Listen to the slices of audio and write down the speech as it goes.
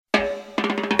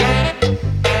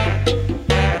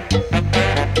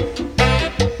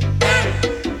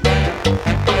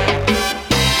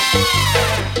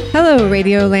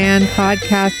Radio Land,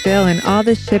 Podcastville, and all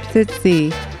the ships at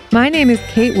sea. My name is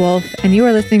Kate Wolf, and you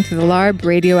are listening to the LARB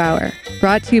Radio Hour,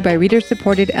 brought to you by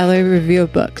reader-supported LA Review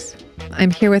of Books. I'm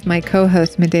here with my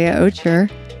co-host, Medaya Ocher,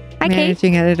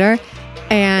 managing editor,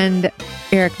 and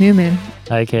Eric Newman,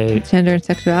 hi, Kate, gender and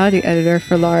sexuality editor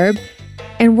for LARB.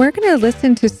 And we're going to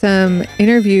listen to some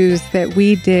interviews that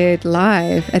we did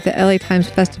live at the LA Times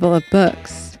Festival of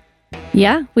Books.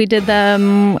 Yeah, we did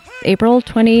them April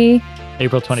 22nd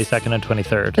and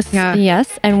 23rd. Yeah.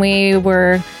 Yes, and we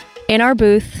were in our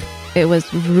booth. It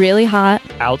was really hot.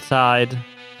 Outside.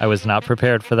 I was not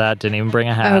prepared for that. Didn't even bring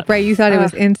a hat. Oh, right. You thought it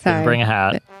was inside. Didn't bring a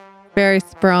hat. Very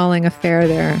sprawling affair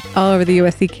there, all over the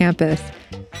USC campus.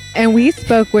 And we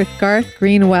spoke with Garth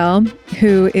Greenwell,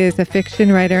 who is a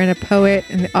fiction writer and a poet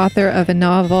and the author of a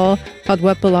novel called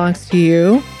What Belongs to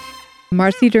You.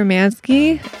 Marcy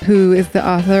Dermansky, who is the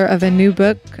author of a new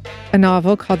book, a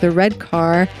novel called The Red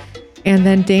Car. And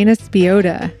then Dana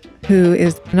Spiotta, who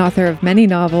is an author of many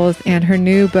novels, and her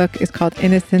new book is called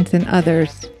Innocence and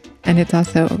Others. And it's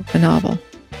also a novel.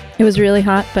 It was really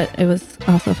hot, but it was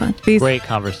also fun. Great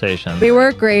conversation. They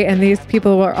were great, and these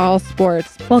people were all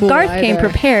sports. Well, Garth came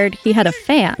prepared. He had a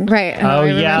fan. Right. Oh,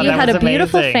 yeah, he that had was a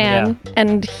beautiful amazing. fan,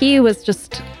 and he was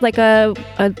just like a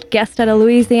guest at a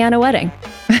Louisiana wedding.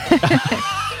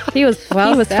 He was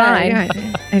fine. Yeah.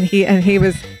 And he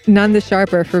was none the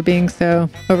sharper for being so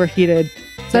overheated.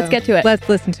 So let's get to it. Let's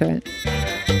listen to it.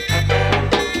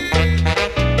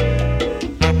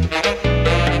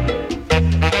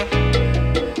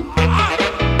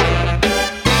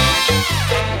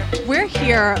 We're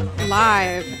here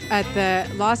live at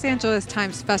the Los Angeles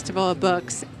Times Festival of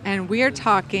Books, and we are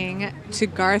talking to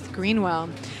Garth Greenwell.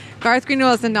 Garth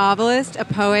Greenwell is a novelist, a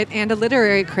poet, and a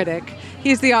literary critic.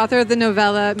 He's the author of the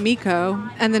novella Miko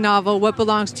and the novel What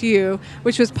Belongs to You,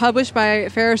 which was published by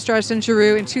Farrar, Straus and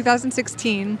Giroux in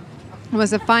 2016, and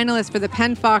was a finalist for the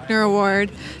PEN/Faulkner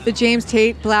Award, the James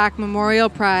Tate Black Memorial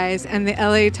Prize, and the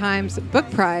LA Times Book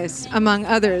Prize, among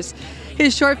others.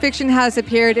 His short fiction has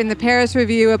appeared in the Paris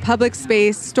Review, A Public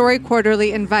Space, Story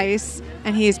Quarterly, and Vice,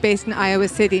 and he is based in Iowa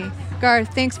City.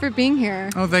 Garth, thanks for being here.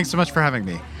 Oh, thanks so much for having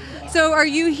me. So are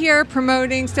you here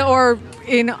promoting still, or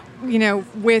in,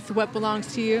 with What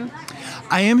Belongs to You?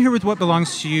 I am here with What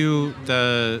Belongs to You.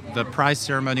 The prize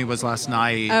ceremony was last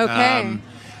night. Okay.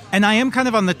 And I am kind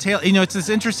of on the tail. It's this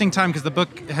interesting time because the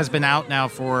book has been out now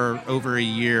for over a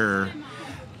year.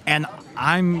 And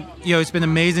it's been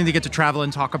amazing to get to travel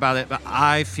and talk about it, but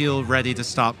I feel ready to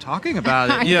stop talking about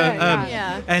it.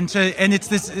 Yeah. And it's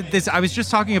this. I was just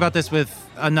talking about this with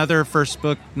another first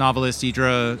book novelist,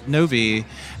 Idra Novi,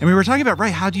 and we were talking about,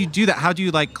 how do you do that? How do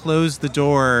you close the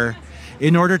door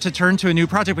in order to turn to a new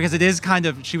project? Because it is kind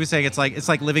of, she was saying, it's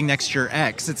like living next to your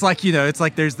ex. It's like, it's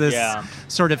like there's this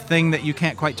sort of thing that you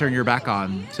can't quite turn your back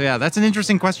on. So yeah, that's an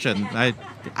interesting question. I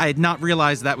had not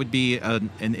realized that would be an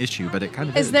issue, but it kind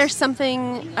of is. Is there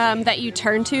something that you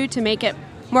turn to make it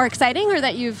more exciting, or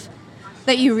that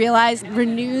you realize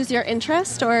renews your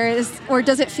interest, or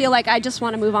does it feel like I just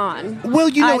want to move on? Well,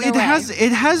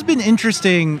 it has been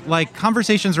interesting,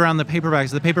 conversations around the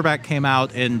paperbacks. The paperback came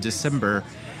out in December,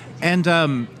 and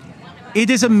it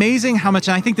is amazing how much,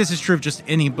 and I think this is true of just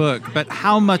any book, but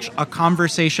how much a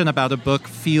conversation about a book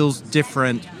feels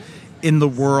different in the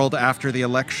world after the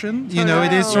election.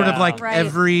 It is sort of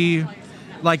every,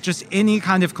 just any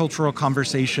kind of cultural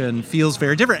conversation feels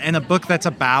very different. And a book that's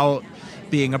about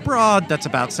being abroad, that's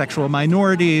about sexual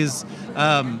minorities,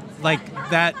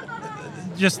 that,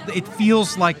 just, it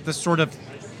feels like the sort of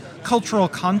cultural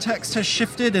context has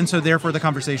shifted, and so therefore the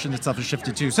conversation itself has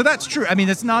shifted too. So that's true. I mean,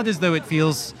 it's not as though it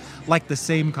feels like the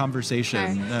same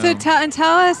conversation. Right. So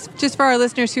tell us, just for our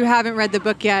listeners who haven't read the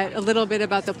book yet, a little bit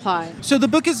about the plot. So the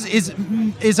book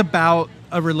is about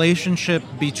a relationship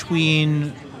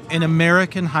between an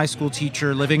American high school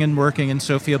teacher living and working in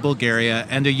Sofia, Bulgaria,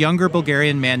 and a younger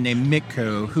Bulgarian man named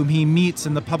Mitko, whom he meets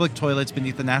in the public toilets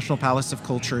beneath the National Palace of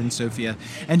Culture in Sofia,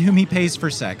 and whom he pays for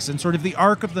sex. And sort of the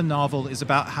arc of the novel is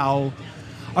about how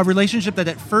a relationship that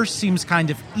at first seems kind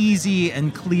of easy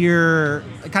and clear,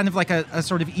 kind of like a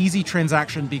sort of easy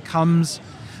transaction, becomes,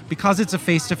 because it's a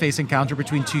face-to-face encounter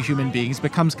between two human beings,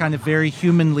 becomes kind of very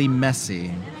humanly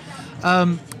messy.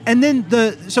 And then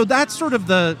so that's sort of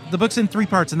the book's in three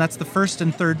parts, and that's the first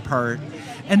and third part.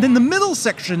 And then the middle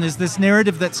section is this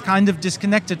narrative that's kind of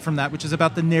disconnected from that, which is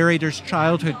about the narrator's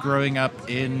childhood growing up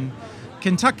in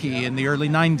Kentucky in the early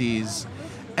 90s.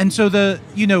 And so the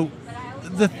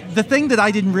thing that I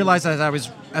didn't realize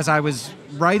as I was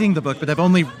writing the book, but I've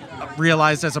only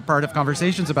realized as a part of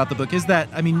conversations about the book, is that,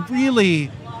 I mean,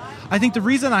 really, I think the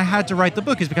reason I had to write the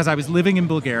book is because I was living in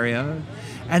Bulgaria,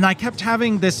 and I kept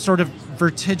having this sort of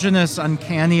vertiginous,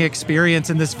 uncanny experience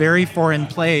in this very foreign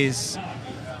place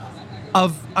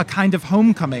of a kind of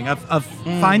homecoming.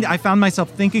 I found myself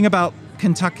thinking about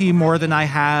Kentucky more than I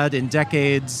had in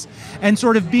decades, and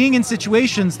sort of being in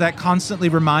situations that constantly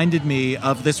reminded me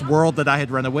of this world that I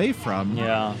had run away from.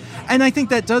 Yeah. And I think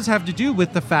that does have to do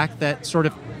with the fact that sort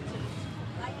of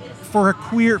for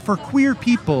queer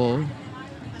people,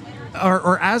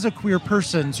 or as a queer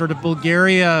person, sort of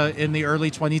Bulgaria in the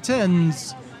early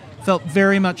 2010s felt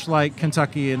very much like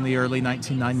Kentucky in the early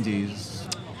 1990s.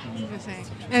 Interesting.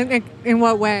 And in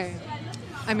what way?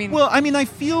 I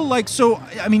feel like,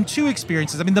 two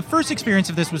experiences. The first experience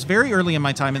of this was very early in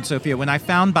my time in Sofia when I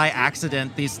found by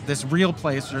accident this real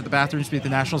place, or the bathroom suite, the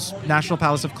National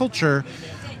Palace of Culture,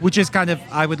 which is kind of,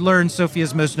 I would learn,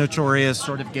 Sofia's most notorious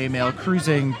sort of gay male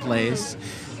cruising place.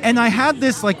 And I had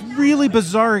this really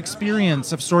bizarre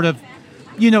experience of sort of,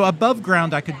 above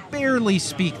ground, I could barely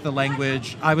speak the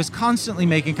language. I was constantly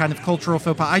making kind of cultural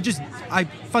faux pas. I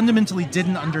fundamentally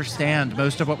didn't understand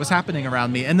most of what was happening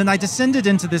around me. And then I descended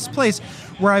into this place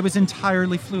where I was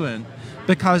entirely fluent,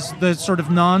 because the sort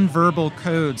of non-verbal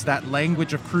codes, that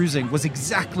language of cruising, was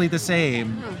exactly the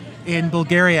same in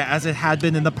Bulgaria as it had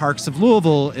been in the parks of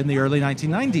Louisville in the early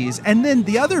 1990s. And then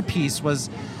the other piece was,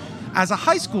 as a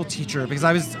high school teacher, because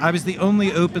I was the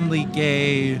only openly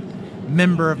gay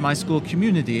member of my school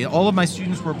community. All of my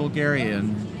students were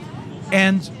Bulgarian,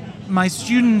 and my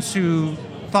students who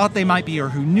thought they might be, or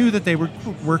who knew that they were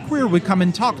queer, would come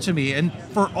and talk to me. And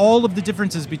for all of the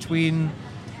differences between,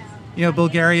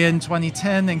 Bulgaria in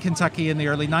 2010 and Kentucky in the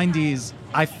early 90s,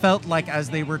 I felt like as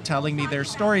they were telling me their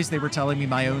stories, they were telling me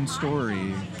my own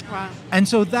story. Wow. And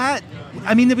so that,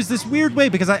 it was this weird way,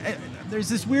 because there's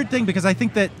this weird thing, because I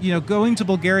think that, going to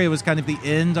Bulgaria was kind of the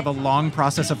end of a long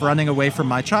process of running away from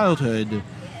my childhood.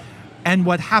 And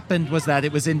what happened was that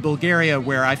it was in Bulgaria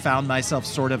where I found myself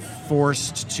sort of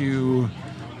forced to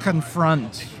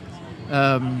confront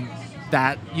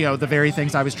that, the very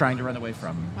things I was trying to run away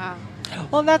from. Wow.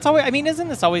 Well, that's always, isn't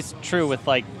this always true with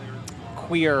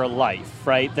queer life,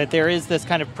 right? That there is this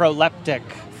kind of proleptic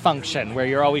function where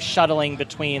you're always shuttling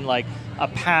between a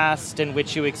past in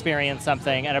which you experience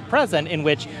something and a present in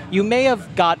which you may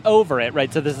have got over it,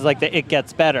 right? So this is the it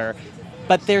gets better,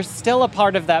 but there's still a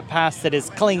part of that past that is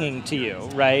clinging to you,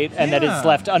 right? And that is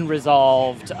left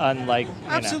unresolved,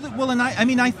 Absolutely. Well, and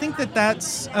I think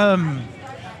that's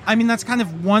that's kind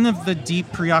of one of the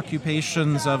deep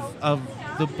preoccupations of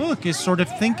the book, is sort of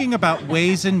thinking about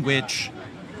ways in which,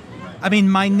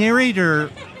 my narrator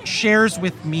shares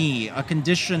with me a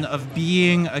condition of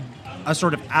being a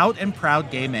sort of out and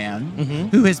proud gay man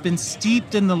who has been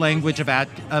steeped in the language of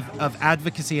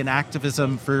advocacy and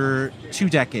activism for 2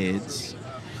 decades,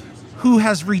 who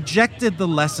has rejected the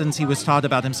lessons he was taught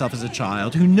about himself as a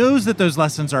child, who knows that those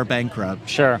lessons are bankrupt.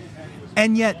 Sure.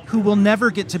 And yet who will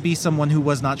never get to be someone who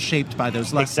was not shaped by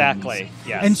those lessons. Exactly,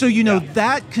 yes. And so,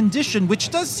 that condition,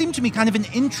 which does seem to me kind of an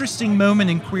interesting moment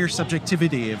in queer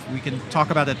subjectivity, if we can talk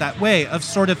about it that way, of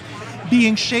sort of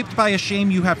being shaped by a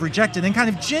shame you have rejected and kind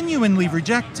of genuinely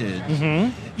rejected.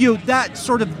 Mm-hmm.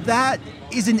 That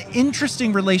is an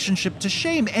interesting relationship to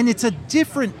shame. And it's a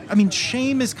different,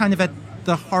 shame is kind of at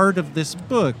the heart of this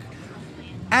book,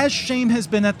 as shame has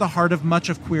been at the heart of much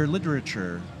of queer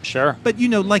literature. Sure. But,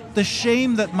 the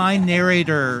shame that my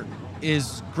narrator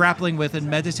is grappling with and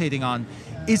meditating on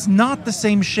is not the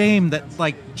same shame that,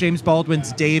 James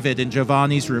Baldwin's David in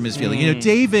Giovanni's room is feeling.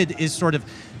 David is sort of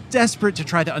desperate to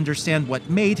try to understand what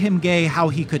made him gay, how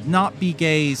he could not be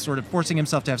gay. He's sort of forcing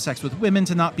himself to have sex with women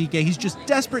to not be gay. He's just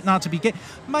desperate not to be gay.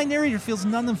 My narrator feels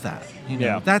none of that.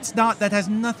 That has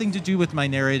nothing to do with my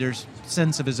narrator's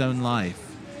sense of his own life.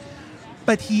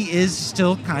 But he is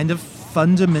still kind of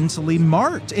fundamentally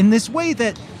marked in this way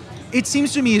that it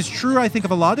seems to me is true, I think,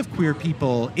 of a lot of queer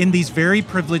people in these very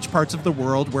privileged parts of the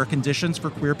world where conditions for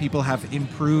queer people have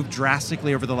improved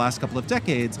drastically over the last couple of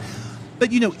decades. But,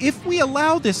 if we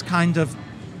allow this kind of,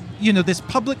 this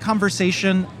public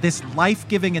conversation, this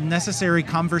life-giving and necessary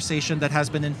conversation that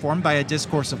has been informed by a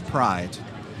discourse of pride,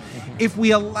 if we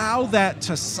allow that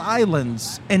to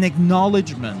silence an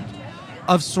acknowledgement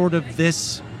of sort of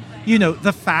this,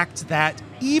 the fact that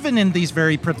even in these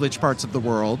very privileged parts of the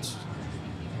world,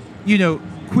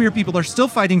 queer people are still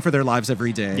fighting for their lives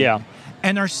every day. Yeah.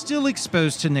 And are still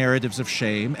exposed to narratives of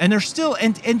shame, and are still,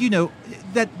 and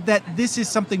that this is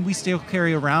something we still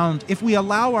carry around. If we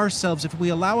allow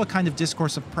a kind of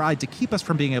discourse of pride to keep us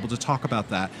from being able to talk about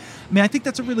that, I think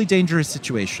that's a really dangerous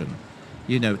situation,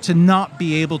 to not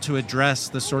be able to address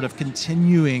the sort of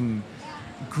continuing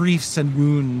griefs and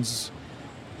wounds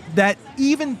that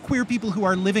even queer people who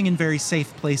are living in very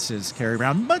safe places carry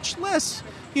around, much less,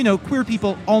 queer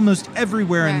people almost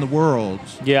everywhere in the world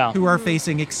who are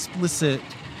facing explicit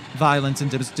violence and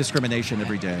discrimination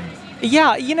every day.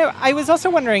 Yeah, I was also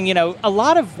wondering, a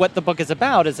lot of what the book is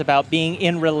about being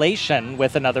in relation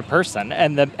with another person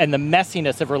and the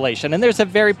messiness of relation. And there's a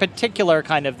very particular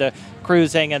kind of the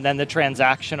cruising and then the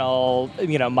transactional,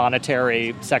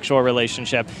 monetary sexual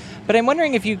relationship. But I'm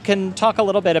wondering if you can talk a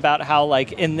little bit about how,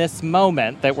 like, in this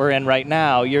moment that we're in right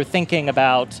now, you're thinking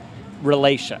about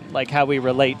relation, like how we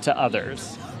relate to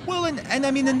others. Well, and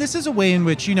this is a way in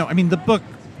which, the book,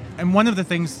 and one of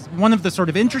the sort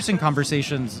of interesting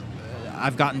conversations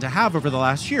I've gotten to have over the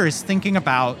last year is thinking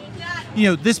about,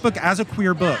 this book as a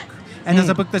queer book and as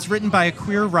a book that's written by a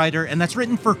queer writer and that's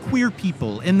written for queer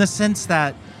people, in the sense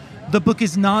that the book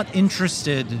is not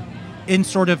interested in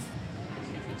sort of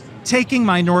taking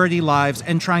minority lives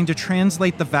and trying to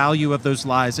translate the value of those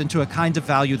lives into a kind of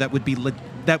value that would be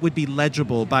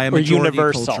legible by a majority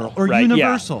culture or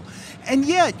universal. Yeah. And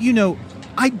yet,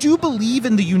 I do believe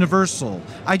in the universal.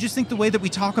 I just think the way that we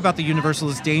talk about the universal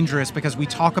is dangerous because we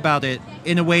talk about it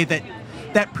in a way that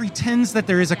pretends that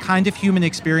there is a kind of human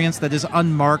experience that is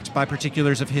unmarked by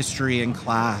particulars of history and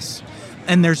class,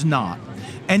 and there's not.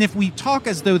 And if we talk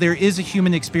as though there is a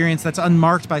human experience that's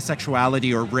unmarked by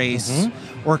sexuality or race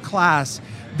or class,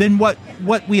 then what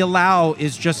we allow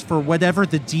is just for whatever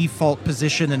the default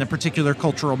position in a particular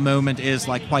cultural moment is,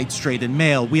 like white, straight, and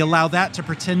male, we allow that to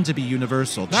pretend to be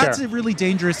universal. That's a really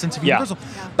dangerous sense of universal.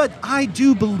 But I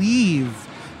do believe,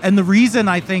 and the reason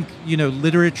I think,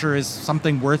 literature is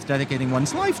something worth dedicating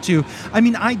one's life to,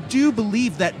 I do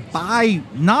believe that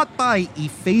not by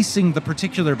effacing the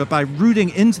particular, but by rooting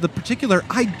into the particular,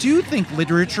 I do think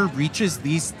literature reaches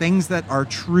these things that are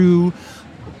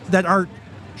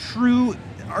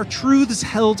truths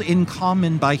held in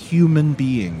common by human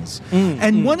beings.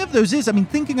 And one of those is,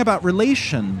 thinking about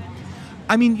relation,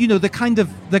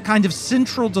 the kind of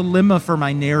central dilemma for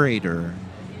my narrator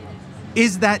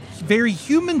is that very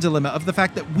human dilemma of the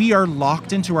fact that we are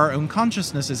locked into our own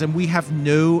consciousnesses and we have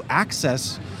no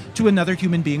access to another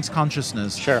human being's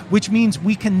consciousness. Sure. Which means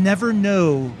we can never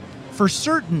know for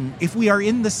certain if we are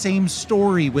in the same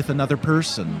story with another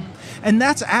person. And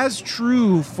that's as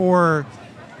true for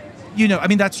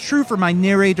that's true for my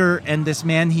narrator and this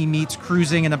man he meets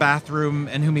cruising in a bathroom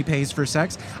and whom he pays for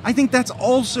sex. I think that's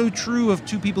also true of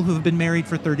two people who have been married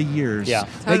for 30 years. Yeah.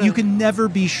 That you can never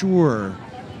be sure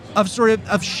of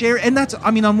share. And that's,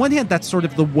 on one hand, that's sort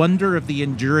of the wonder of the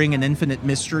enduring and infinite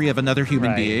mystery of another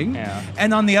human being. Yeah.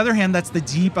 And on the other hand, that's the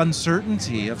deep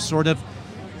uncertainty of sort of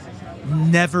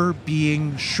never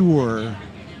being sure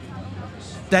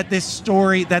that this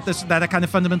story, that a kind of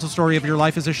fundamental story of your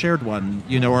life is a shared one,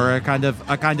 or a kind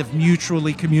of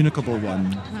mutually communicable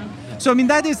one. So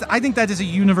I think that is a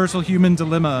universal human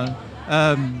dilemma.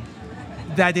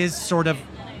 That is sort of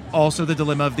also the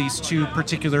dilemma of these two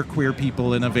particular queer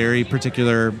people in a very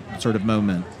particular sort of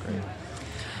moment.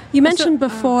 You mentioned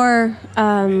before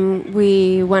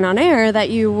we went on air that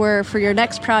you were, for your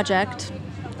next project,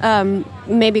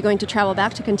 maybe going to travel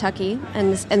back to Kentucky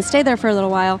and stay there for a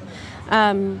little while.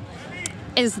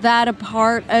 Is that a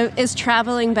part of, is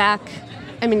traveling back,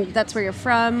 that's where you're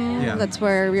from, that's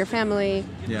where your family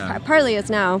partly is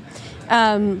now.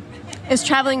 Is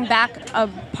traveling back a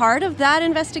part of that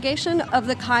investigation of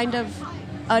the kind of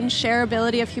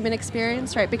unshareability of human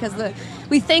experience, right? Because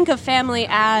we think of family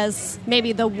as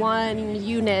maybe the one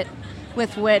unit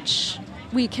with which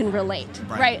we can relate,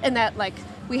 right? And that, like,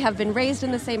 we have been raised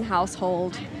in the same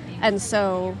household, and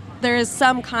so there is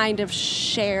some kind of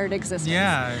shared existence.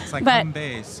 Yeah, it's like home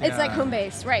base. It's like home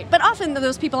base, right? But often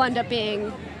those people end up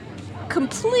being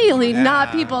completely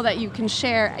not people that you can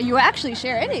share. You actually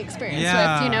share any experience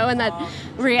with, and that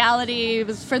reality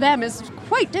for them is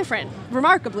quite different,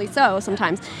 remarkably so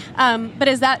sometimes. But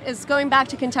is going back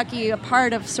to Kentucky a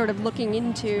part of sort of looking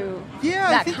into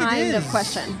that kind of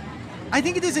question? I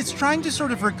think it is. It's trying to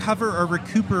sort of recover or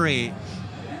recuperate,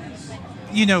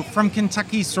 from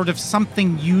Kentucky, sort of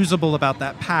something usable about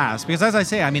that past. Because as I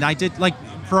say, I did,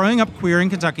 growing up queer in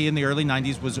Kentucky in the early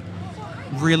 90s was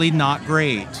really not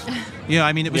great.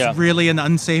 It was really an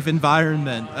unsafe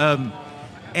environment.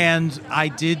 And I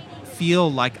did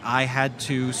feel like I had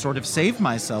to sort of save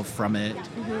myself from it.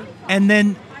 Mm-hmm. And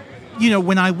then,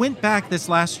 when I went back this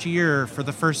last year for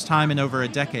the first time in over a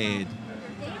decade,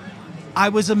 I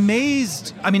was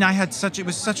amazed. It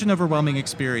was such an overwhelming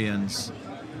experience.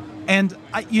 And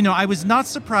I was not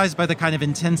surprised by the kind of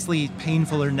intensely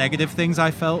painful or negative things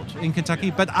I felt in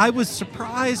Kentucky, but I was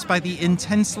surprised by the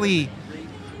intensely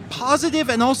positive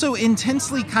and also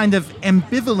intensely kind of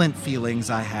ambivalent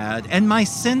feelings I had, and my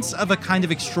sense of a kind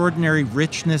of extraordinary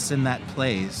richness in that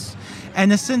place,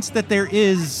 and a sense that there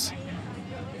is,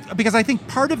 because I think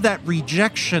part of that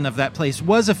rejection of that place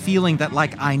was a feeling that,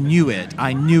 like, I knew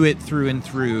it through and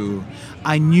through.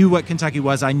 I knew what Kentucky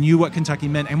was. I knew what Kentucky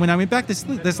meant. And when I went back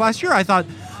this last year, I thought,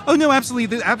 oh no,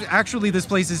 absolutely, actually this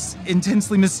place is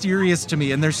intensely mysterious to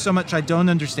me, and there's so much I don't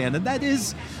understand. And that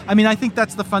is, I mean, I think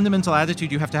that's the fundamental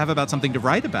attitude you have to have about something to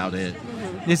write about it,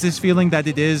 is this feeling that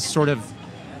it is sort of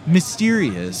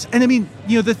mysterious. And I mean,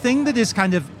 you know, the thing that is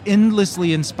kind of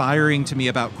endlessly inspiring to me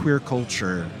about queer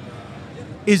culture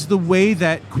is the way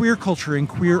that queer culture and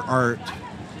queer art,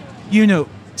 you know,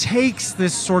 takes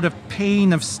this sort of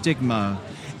pain of stigma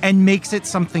and makes it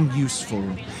something useful,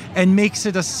 and makes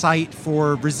it a site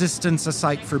for resistance, a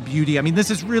site for beauty. I mean, this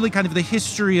is really kind of the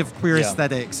history of queer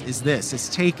aesthetics, is this. It's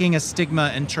taking a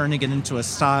stigma and turning it into a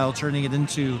style, turning it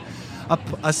into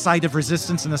a site of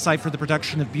resistance and a site for the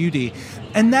production of beauty.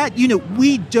 And that, you know,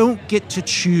 we don't get to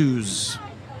choose.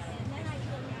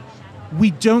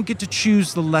 We don't get to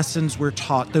choose the lessons we're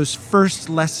taught, those first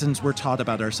lessons we're taught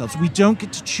about ourselves. We don't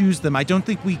get to choose them. I don't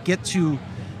think we get to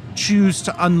choose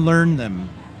to unlearn them.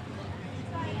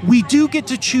 We do get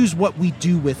to choose what we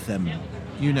do with them.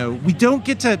 You know, we don't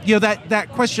get to, you know, that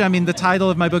question, I mean, the title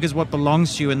of my book is What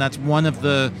Belongs to You, and that's one of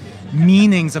the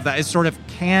meanings of that is sort of,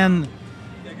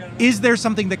 is there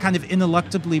something that kind of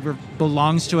ineluctably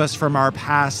belongs to us from our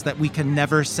past that we can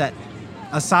never set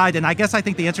aside? And I guess I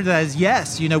think the answer to that is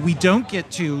yes. You know, we don't get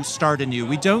to start anew.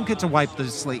 We don't get to wipe the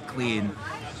slate clean.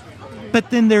 But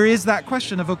then there is that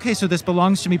question of, okay, so this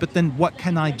belongs to me, but then what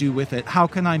can I do with it? How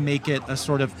can I make it a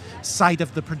sort of site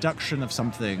of the production of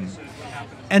something?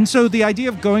 And so the idea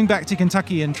of going back to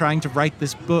Kentucky and trying to write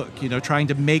this book, you know, trying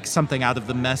to make something out of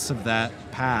the mess of that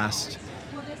past.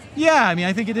 Yeah, I mean,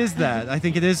 I think it is that. I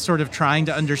think it is sort of trying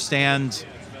to understand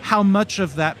how much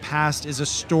of that past is a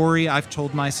story I've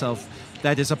told myself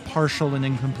that is a partial and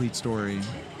incomplete story.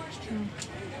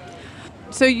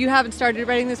 So you haven't started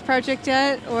writing this project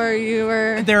yet, or you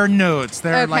were? There are notes.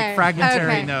 There are like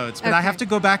fragmentary notes, but I have to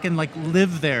go back and like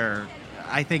live there,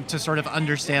 I think, to sort of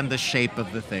understand the shape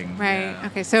of the thing. Right. Yeah.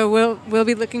 Okay. So we'll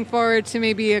be looking forward to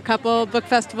maybe a couple book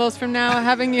festivals from now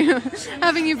having you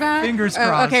back. Fingers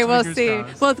crossed. Okay, we'll see.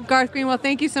 Crossed. Well, Garth Greenwell,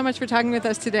 thank you so much for talking with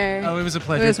us today. Oh, it was a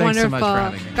pleasure. It was Thanks wonderful. so much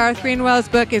for having me. Garth Greenwell's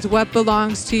book is What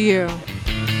Belongs to You.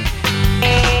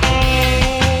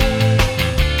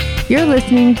 You're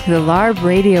listening to the LARB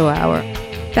Radio Hour.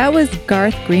 That was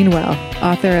Garth Greenwell,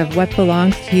 author of What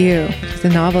Belongs to You, which is a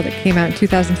novel that came out in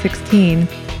 2016.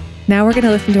 Now we're going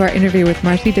to listen to our interview with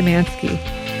Marcy Dermansky.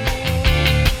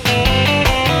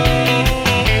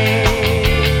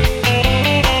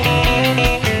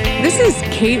 This is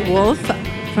Kate Wolf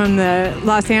from the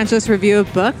Los Angeles Review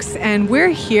of Books, and we're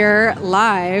here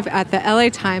live at the LA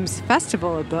Times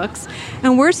Festival of Books,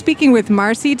 and we're speaking with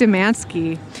Marcy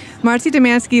Dermansky. Marcy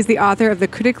Dermansky is the author of the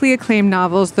critically acclaimed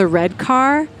novels The Red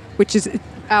Car, which is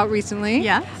out recently,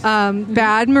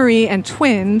 Bad Marie, and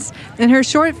Twins, and her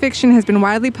short fiction has been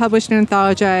widely published and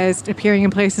anthologized, appearing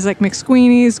in places like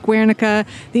McSweeney's, Guernica,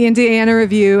 the Indiana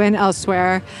Review, and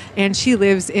elsewhere, and she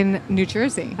lives in New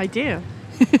Jersey. I do.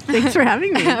 Thanks for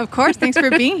having me. Of course, thanks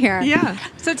for being here. Yeah.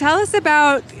 So tell us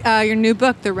about your new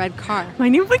book, The Red Car. My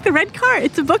new book, The Red Car.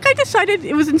 It's a book I decided,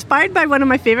 it was inspired by one of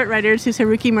my favorite writers, who's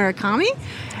Haruki Murakami.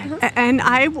 And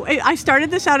I started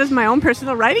this out as my own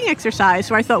personal writing exercise,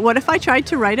 where I thought, what if I tried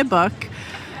to write a book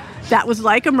that was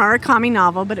like a Murakami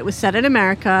novel, but it was set in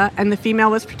America, and the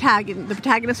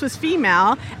protagonist was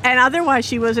female, and otherwise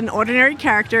she was an ordinary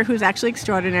character who's actually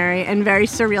extraordinary, and very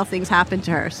surreal things happened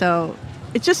to her. So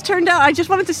it just turned out, I just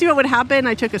wanted to see what would happen.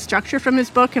 I took a structure from his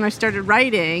book and I started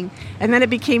writing, and then it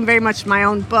became very much my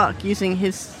own book using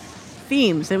his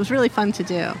themes. It was really fun to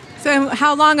do. So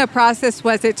how long a process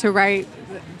was it to write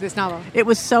this novel? It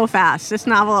was so fast. This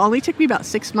novel only took me about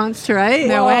 6 months to write.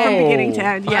 No way. From beginning to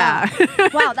end, yeah.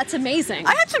 Wow, that's amazing.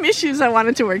 I had some issues I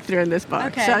wanted to work through in this book.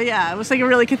 Okay. So yeah, it was like a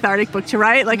really cathartic book to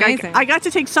write. Like Amazing. I got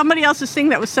to take somebody else's thing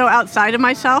that was so outside of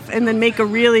myself and then make a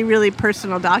really, really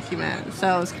personal document.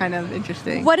 So it was kind of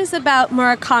interesting. What is it about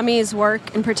Murakami's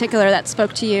work in particular that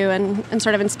spoke to you and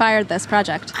sort of inspired this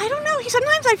project? I don't know.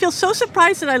 Sometimes I feel so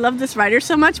surprised that I love this writer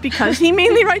so much because he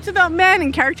mainly writes about men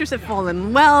and characters that fall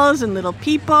in wells and little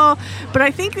people. But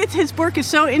I think that his work is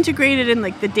so integrated in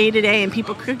like the day-to-day and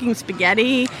people cooking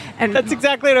spaghetti And That's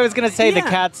exactly what I was going to say. The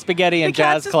Cat Spaghetti and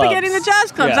Jazz Clubs. Spaghetti and the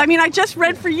Jazz Clubs. Yeah. I mean, I just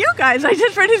read for you guys. I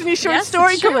just read his new short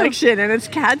story collection, and it's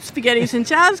Cat Spaghettis and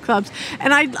Jazz Clubs.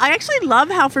 And I actually love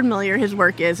how familiar his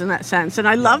work is in that sense. And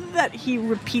I love that he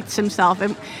repeats himself.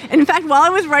 And in fact, while I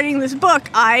was writing this book,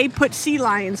 I put sea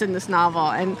lions in this novel.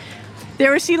 And there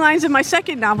were sea lions in my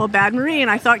second novel, Bad Marie, and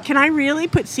I thought, can I really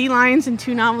put sea lions in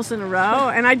 2 novels in a row?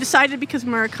 And I decided because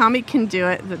Murakami can do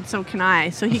it, then so can I.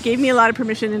 So he gave me a lot of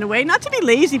permission in a way, not to be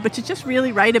lazy, but to just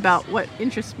really write about what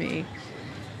interests me.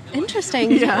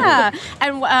 Interesting, yeah.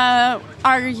 And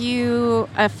are you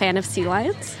a fan of sea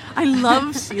lions? I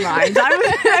love sea lions. I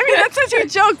mean, that's such a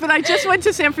joke, but I just went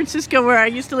to San Francisco where I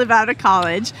used to live out of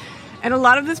college. And a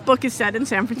lot of this book is set in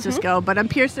San Francisco, but on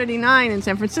Pier 39 in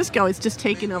San Francisco, it's just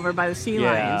taken over by the sea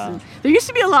lions. And there used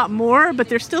to be a lot more, but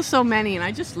there's still so many, and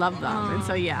I just love them. And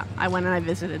so, I went and I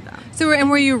visited them. So, and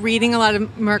were you reading a lot of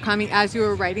Murakami as you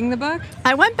were writing the book?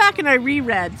 I went back and I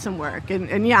reread some work,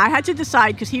 and I had to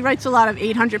decide, because he writes a lot of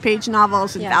 800-page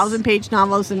novels and 1,000-page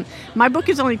novels, and my book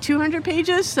is only 200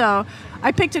 pages, so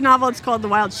I picked a novel, it's called The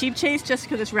Wild Sheep Chase, just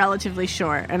because it's relatively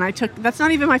short. And that's not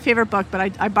even my favorite book, but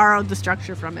I borrowed the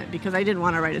structure from it because I didn't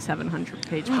want to write a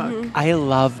 700-page book. I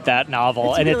love that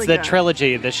novel. It's really it's the good.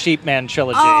 trilogy, the Sheepman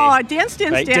trilogy. Oh, Dance,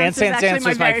 Dance, right? Dance is actually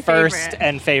was my very first favorite.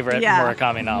 and favorite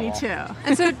Murakami novel. Me too.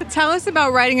 And so tell us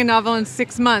about writing a novel in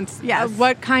 6 months. Yes.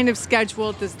 What kind of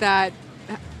schedule does that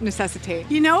necessitate?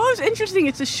 You know, it was interesting.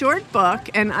 It's a short book,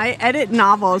 and I edit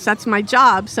novels. That's my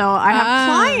job. So I have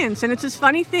clients, and it's this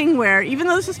funny thing where even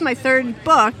though this is my third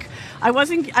book, I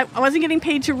wasn't getting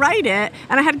paid to write it,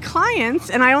 and I had clients,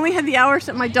 and I only had the hours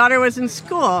that my daughter was in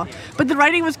school. But the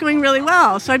writing was going really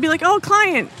well, so I'd be like, "Oh,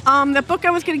 client, that book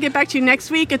I was going to get back to you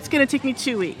next week. It's going to take me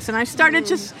 2 weeks," and I started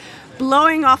just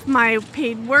blowing off my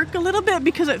paid work a little bit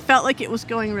because it felt like it was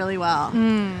going really well.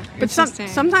 But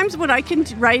sometimes what I can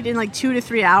write in like 2 to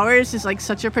 3 hours is like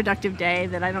such a productive day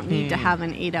that I don't need to have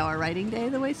an 8-hour writing day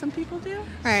the way some people do.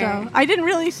 Right. So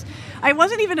I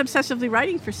wasn't even obsessively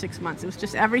writing for 6 months. It was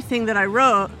just everything that I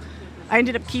wrote, I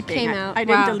ended up keeping. Came out. I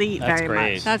didn't Wow. delete That's very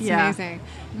great. much. That's amazing.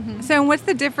 So what's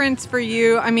the difference for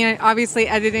you? I mean, obviously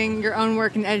editing your own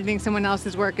work and editing someone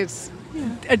else's work is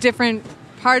a different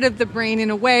part of the brain in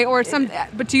a way,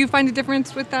 but do you find a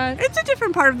difference with that? It's a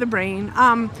different part of the brain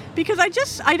because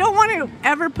I don't want to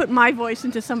ever put my voice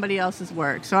into somebody else's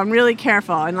work. So I'm really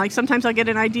careful. And like sometimes I'll get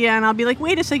an idea and I'll be like,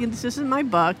 wait a second, this isn't my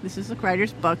book. This is the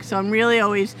writer's book. So I'm really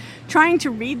always trying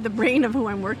to read the brain of who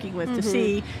I'm working with to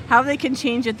see how they can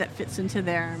change it that fits into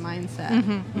their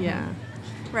mindset. Yeah.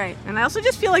 Right. And I also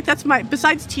just feel like that's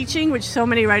besides teaching, which so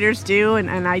many writers do,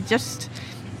 and I just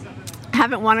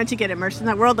haven't wanted to get immersed in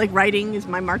that world. Like writing is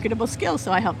my marketable skill,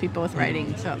 so I help people with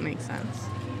writing, so it makes sense.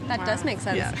 That does make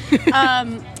sense. Yeah.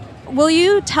 Will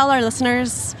you tell our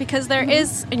listeners, because there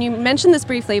is, and you mentioned this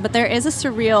briefly, but there is a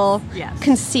surreal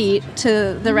conceit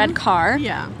to the red car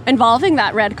involving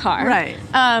that red car. Right.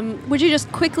 Would you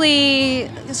just quickly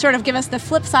sort of give us the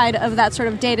flip side of that sort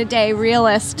of day-to-day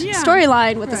realist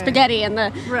storyline with the spaghetti and the,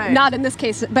 not in this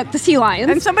case, but the sea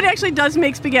lions? And somebody actually does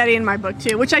make spaghetti in my book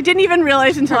too, which I didn't even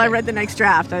realize until I read the next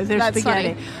draft. There's That's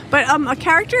spaghetti. funny. But a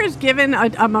character is given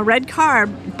a red car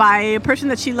by a person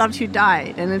that she loved who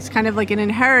died, and it's kind of like an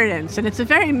inheritance. And it's a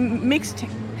very mixed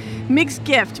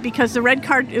gift because the red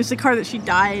car is the car that she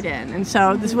died in. And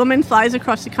so this woman flies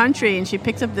across the country and she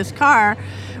picks up this car,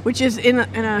 which is in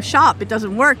a shop. It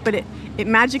doesn't work, but it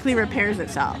magically repairs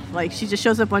itself. Like she just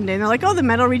shows up one day and they're like, oh, the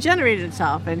metal regenerated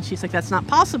itself. And she's like, that's not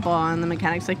possible. And the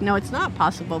mechanic's like, no, it's not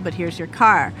possible, but here's your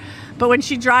car. But when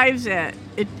she drives it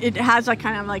has a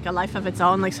kind of like a life of its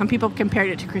own. Like some people compared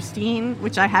it to Christine,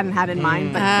 which I hadn't had in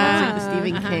mind, but that's like the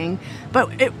Stephen King.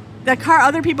 But the car,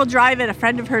 other people drive it. A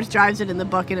friend of hers drives it in the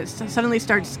book, and it suddenly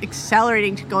starts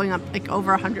accelerating to going up like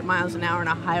over 100 miles an hour on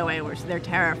a highway where they're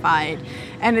terrified.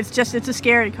 And it's a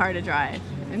scary car to drive.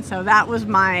 And so that was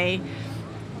my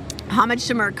homage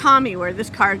to Murakami, where this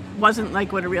car wasn't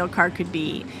like what a real car could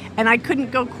be. And I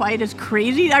couldn't go quite as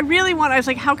crazy. I was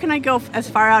like, how can I go as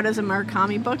far out as a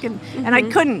Murakami book? And I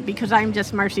couldn't because I'm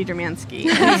just Marcy Dermansky.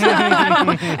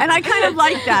 And I kind of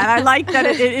like that. I like that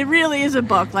it really is a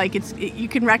book. Like you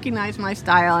can recognize my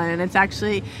style, and it's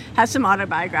actually has some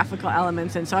autobiographical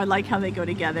elements. And so I like how they go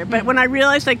together. But when I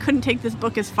realized I couldn't take this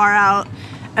book as far out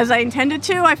as I intended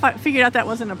to, I figured out that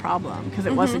wasn't a problem because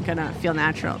it wasn't going to feel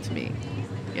natural to me.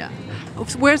 Yeah.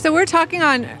 So we're talking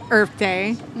on Earth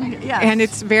Day, and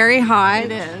it's very hot.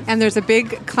 It is. And there's a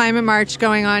big climate march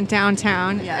going on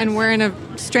downtown, and we're in a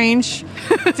strange,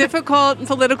 difficult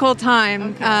political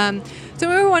time. Okay. So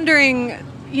we were wondering,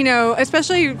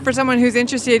 especially for someone who's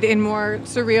interested in more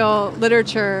surreal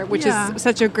literature, which is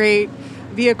such a great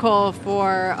vehicle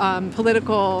for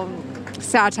political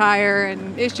satire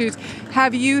and issues.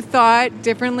 Have you thought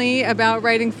differently about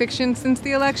writing fiction since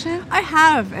the election? I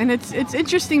have, and it's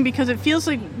interesting because it feels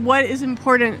like what is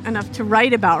important enough to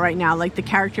write about right now, like the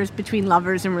characters between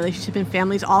lovers and relationship and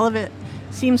families, all of it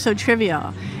seems so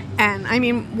trivial. And I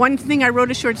mean, one thing, I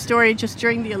wrote a short story just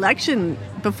during the election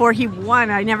before he won.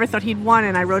 I never thought he'd won,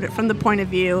 and I wrote it from the point of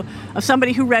view of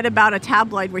somebody who read about a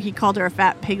tabloid where he called her a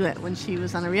fat piglet when she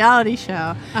was on a reality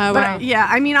show. Oh, wow. Yeah,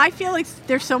 I mean, I feel like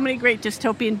there's so many great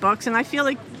dystopian books, and I feel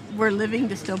like we're living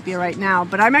dystopia right now.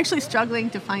 But I'm actually struggling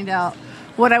to find out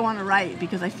what I want to write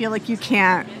because I feel like you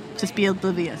can't just be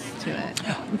oblivious to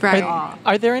it. Right.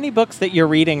 Are there any books that you're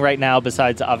reading right now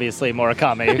besides obviously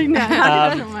Murakami?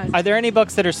 No. Are there any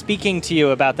books that are speaking to you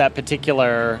about that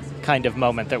particular kind of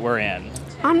moment that we're in?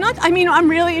 I'm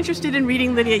really interested in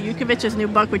reading Lydia Yukovich's new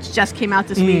book, which just came out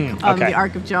this week, The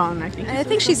Arc of Joan. I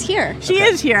think she's here. She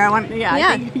is here.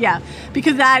 I think,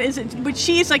 because that is, but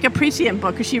she's like a prescient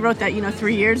book because she wrote that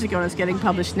 3 years ago and it's getting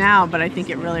published now. But I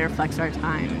think it really reflects our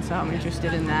time, and so I'm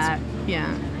interested in that.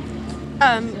 Yeah.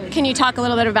 Can you talk a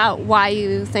little bit about why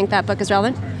you think that book is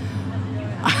relevant?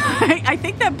 I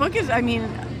think that book is,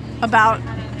 about.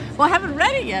 Well, I haven't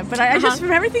read it yet, but I just,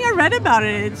 from everything I read about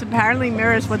it, it apparently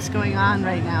mirrors what's going on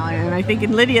right now. And I think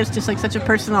Lydia's just like such a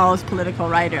personalist political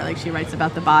writer. Like she writes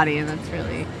about the body, and that's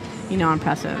really,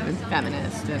 impressive and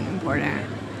feminist and important.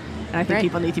 And I think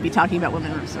people need to be talking about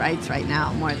women's rights right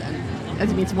now more than.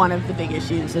 It's one of the big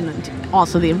issues, and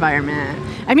also the environment.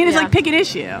 It's like pick an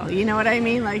issue. You know what I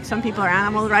mean? Like some people are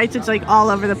animal rights. It's like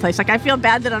all over the place. Like I feel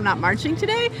bad that I'm not marching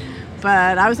today.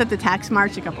 But I was at the tax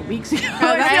march a couple weeks ago.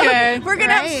 Oh, that's good. We're going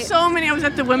to have so many. I was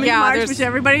at the women's march with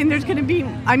everybody, and there's going to be,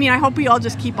 I hope we all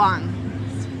just keep on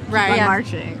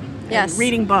marching. Yes. And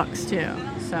reading books, too.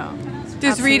 So.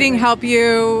 Does reading help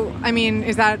you?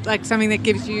 Is that like something that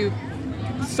gives you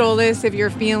solace if you're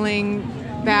feeling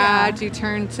bad? Do you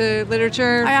turn to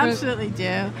literature? I absolutely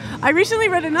do. I recently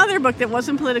read another book that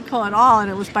wasn't political at all,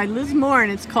 and it was by Liz Moore,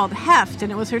 and it's called Heft,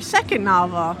 and it was her second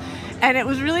novel. And it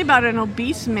was really about an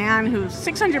obese man who's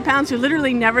 600 pounds who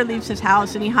literally never leaves his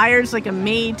house, and he hires like a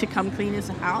maid to come clean his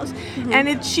house. Mm-hmm.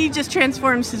 And she just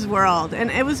transforms his world. And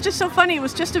it was just so funny. It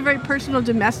was just a very personal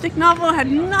domestic novel. It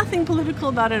had nothing political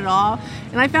about it at all.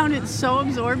 And I found it so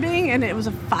absorbing, and it was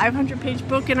a 500-page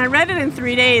book. And I read it in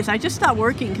 3 days. I just stopped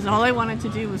working because all I wanted to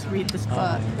do was read this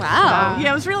book. Wow. So,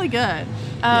 it was really good.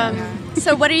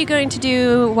 So what are you going to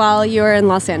do while you're in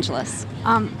Los Angeles?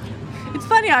 It's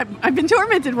funny, I've been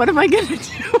tormented. What am I going to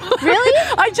do?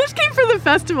 Really? I just came for the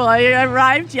festival. I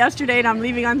arrived yesterday and I'm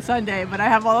leaving on Sunday, but I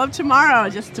have all of tomorrow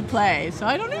just to play, so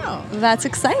I don't know. That's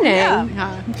exciting. Yeah.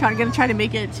 I'm going to try to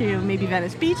make it to maybe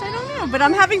Venice Beach. I don't know, but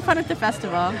I'm having fun at the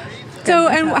festival. So,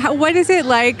 and what is it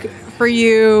like for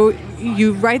you?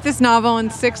 You write this novel in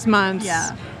 6 months.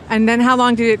 Yeah. And then how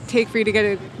long did it take for you to get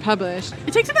it published?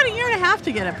 It takes about 1.5 years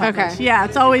to get it published. Okay. Yeah,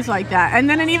 it's always like that. And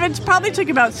then it even probably took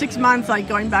about 6 months, like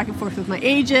going back and forth with my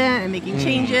agent and making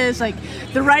changes. Like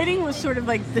the writing was sort of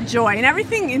like the joy, and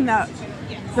everything in the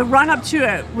run up to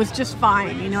it was just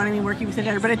fine. You know what I mean? Working with an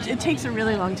editor, but it takes a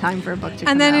really long time for a book to come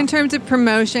out. And then in terms of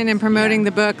promotion and promoting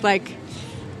the book, like,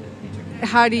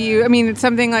 how do you? It's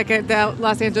something like at the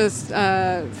Los Angeles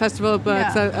Festival of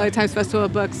Books, Times Festival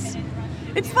of Books.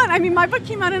 It's fun. My book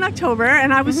came out in October,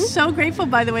 and I was so grateful,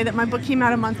 by the way, that my book came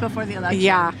out a month before the election.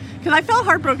 Yeah. Because I felt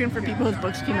heartbroken for people whose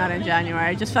books came out in January.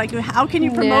 I just felt like, how can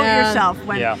you promote yourself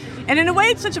when? Yeah. And in a way,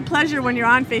 it's such a pleasure when you're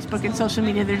on Facebook and social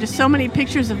media. There's just so many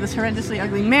pictures of this horrendously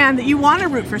ugly man that you want to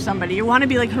root for somebody. You want to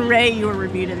be like, hooray, you were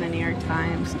reviewed in the New York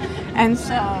Times. And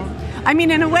so,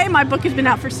 in a way, my book has been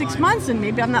out for 6 months, and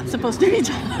maybe I'm not supposed to be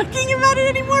talking about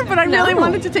it anymore, but I really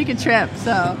wanted to take a trip.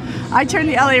 So I turned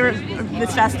the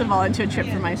this festival into a trip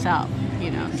for myself,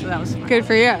 so that was smart. Good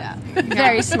for you. Yeah.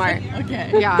 Very smart.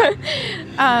 Okay. Yeah.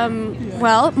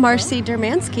 Well, Marcy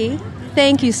Dermansky,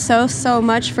 thank you so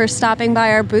much for stopping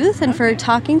by our booth and for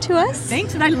talking to us.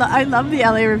 Thanks, and I love the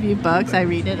LA Review books. I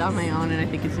read it on my own, and I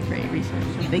think it's a great resource.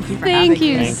 So thank you for having me. Thank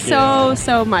you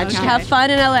so much. Okay. Have fun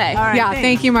in LA. All right,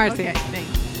 thank you, Marcy. Okay, thanks.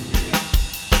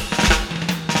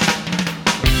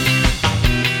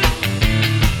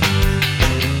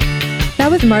 That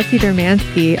was Marcy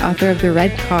Dermansky, author of The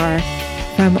Red Car,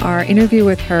 from our interview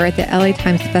with her at the LA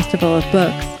Times Festival of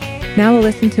Books. Now we'll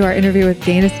listen to our interview with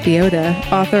Dana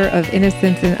Spiotta, author of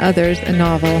Innocence and Others, a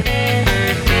novel.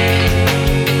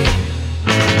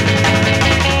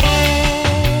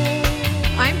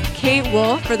 I'm Kate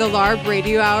Wolf for the LARB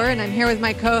Radio Hour, and I'm here with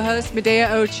my co-hosts Medaya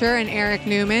Ocher and Eric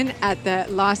Newman at the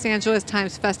Los Angeles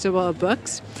Times Festival of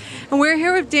Books. And we're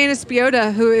here with Dana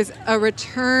Spiotta, who is a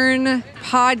return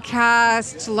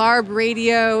podcast, LARB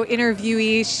Radio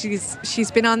interviewee.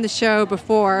 She's been on the show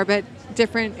before, but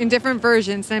in different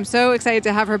versions, and I'm so excited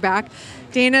to have her back.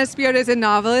 Dana Spiotta is a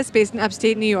novelist based in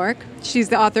upstate New York. She's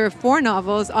the author of 4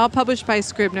 novels, all published by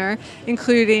Scribner,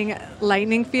 including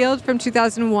Lightning Field from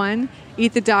 2001,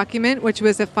 Eat the Document, which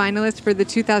was a finalist for the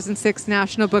 2006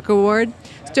 National Book Award,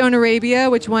 Stone Arabia,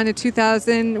 which was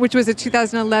a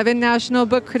 2011 National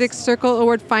Book Critics Circle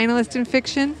Award finalist in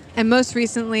fiction, and most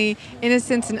recently,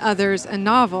 Innocents and Others, a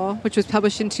novel, which was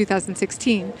published in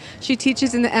 2016. She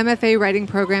teaches in the MFA writing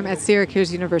program at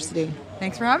Syracuse University.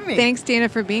 Thanks for having me. Thanks, Dana,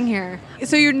 for being here.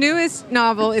 So your newest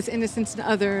novel is Innocents and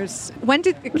Others. When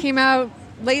did it came out?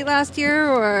 Late last year,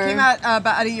 or? Came out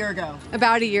about a year ago.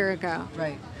 About a year ago.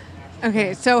 Right.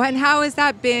 Okay, so and how has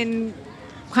that been,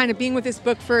 kind of being with this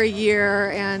book for a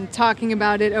year and talking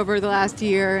about it over the last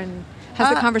year, and has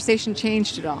the conversation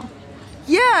changed at all?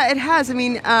 Yeah, it has. I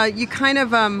mean, you kind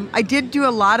of, I did do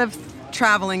a lot of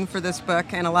traveling for this book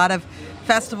and a lot of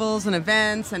festivals and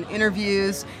events and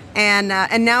interviews, and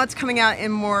now it's coming out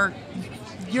in more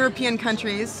European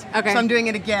countries. Okay. So I'm doing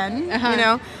it again, you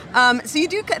know. So you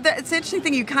do, it's an interesting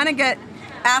thing, you kind of get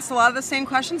asked a lot of the same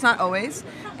questions, not always,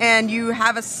 and you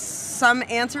have some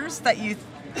answers that you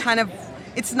kind of,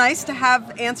 it's nice to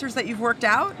have answers that you've worked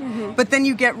out, but then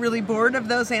you get really bored of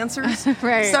those answers.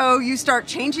 Right. So you start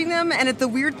changing them, and the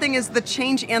weird thing is the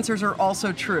change answers are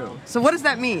also true. So what does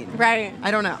that mean? Right. I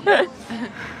don't know.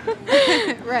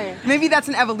 Right. Maybe that's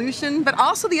an evolution, but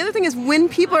also the other thing is when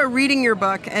people are reading your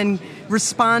book and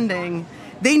responding,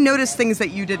 they notice things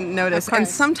that you didn't notice, and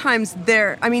sometimes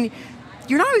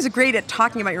you're not always great at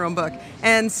talking about your own book,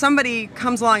 and somebody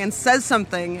comes along and says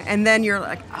something, and then you're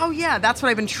like, oh yeah, that's what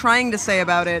I've been trying to say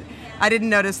about it. I didn't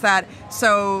notice that,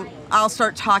 so I'll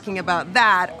start talking about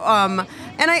that.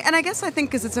 And I guess I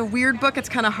think because it's a weird book, it's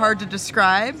kind of hard to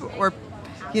describe or,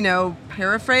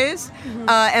 paraphrase.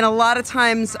 And a lot of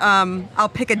times I'll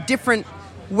pick a different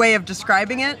way of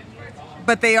describing it,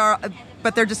 but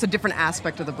they're just a different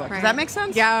aspect of the book. Right. Does that make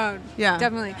sense? Yeah,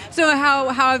 definitely. So how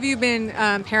have you been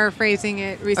paraphrasing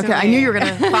it recently? Okay, I knew you were going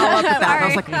to follow up with that. I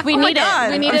was like, we need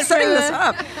it. We need it. Setting this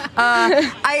up.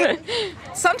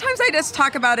 Sometimes I just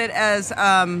talk about it as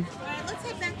I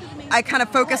kind of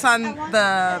focus on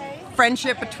the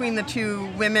friendship between the two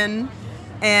women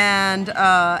and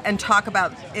talk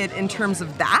about it in terms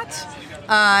of that.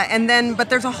 But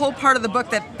there's a whole part of the book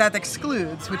that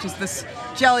excludes, which is this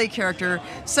Jelly character.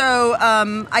 So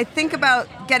I think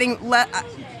about getting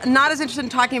not as interested in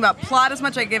talking about plot as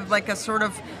much. I give like a sort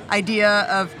of idea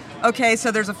of, okay,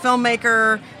 so there's a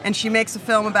filmmaker and she makes a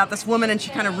film about this woman and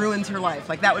she kind of ruins her life.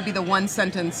 Like that would be the one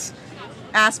sentence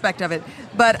aspect of it.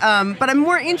 But I'm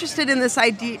more interested in this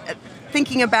idea,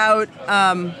 thinking about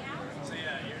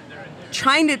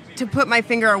trying to put my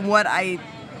finger on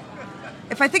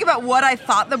if I think about what I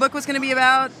thought the book was going to be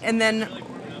about, and then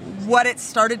what it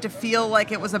started to feel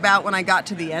like it was about when I got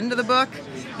to the end of the book,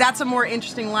 that's a more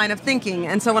interesting line of thinking.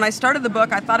 And so when I started the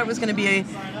book, I thought it was going to be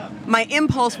my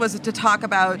impulse was to talk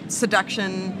about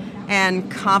seduction and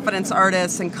confidence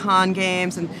artists and con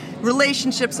games and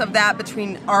relationships of that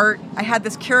between art. I had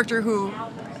this character who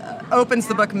opens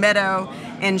the book, Meadow,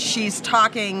 and she's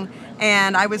talking,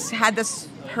 and had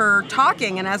her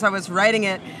talking, and as I was writing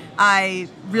it, I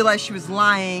realized she was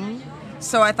lying.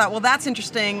 So I thought, well, that's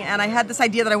interesting. And I had this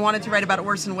idea that I wanted to write about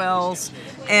Orson Welles,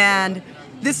 and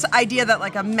this idea that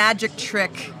like a magic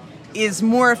trick is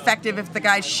more effective if the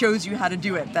guy shows you how to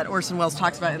do it, that Orson Welles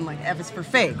talks about in like F is for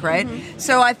Fake, right? Mm-hmm.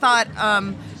 So I thought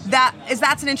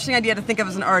that's an interesting idea to think of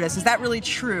as an artist. Is that really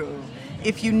true?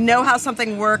 If you know how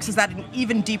something works, is that an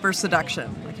even deeper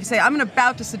seduction? Like you say, I'm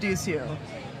about to seduce you,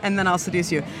 and then I'll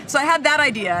seduce you. So I had that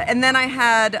idea, and then I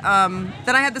had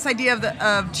this idea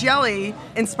of Jelly,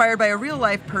 inspired by a real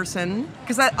life person,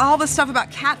 because all the stuff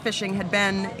about catfishing had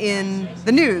been in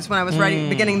the news when I was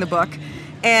beginning the book,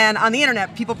 and on the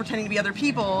internet, people pretending to be other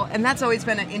people, and that's always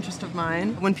been an interest of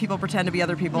mine when people pretend to be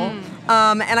other people,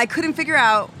 and I couldn't figure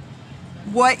out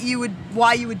why you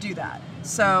would do that.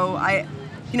 So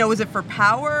was it for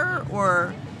power,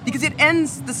 or because it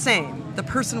ends the same? The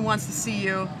person wants to see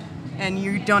you, and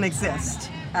you don't exist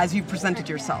as you presented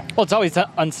yourself. Well, it's always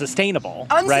unsustainable,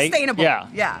 Unsustainable, right?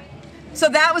 Yeah. So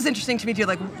that was interesting to me too.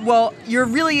 Like, well, you're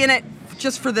really in it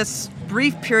just for this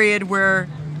brief period where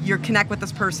you connect with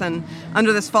this person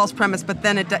under this false premise, but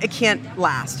then it can't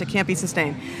last. It can't be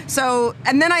sustained. So,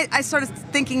 and then I started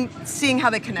seeing how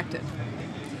they connected.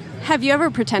 Have you ever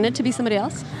pretended to be somebody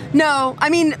else? No, I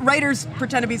mean, writers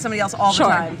pretend to be somebody else all the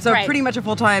time. So right. pretty much a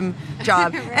full-time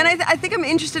job. Right. And I think I'm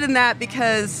interested in that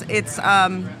because it's,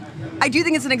 I do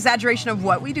think it's an exaggeration of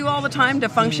what we do all the time. To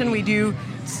function, we do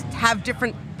have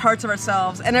different parts of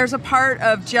ourselves. And there's a part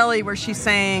of Jelly where she's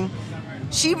saying,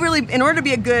 she really, in order to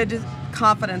be a good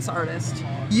confidence artist,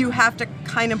 you have to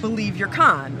kind of believe your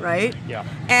con, right? Yeah.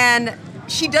 And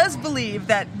she does believe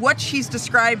that what she's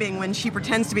describing when she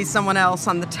pretends to be someone else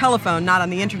on the telephone, not on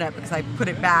the internet because I put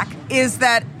it back, is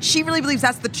that she really believes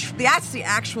that's the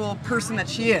actual person that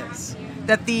she is.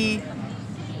 That the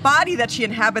body that she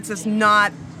inhabits is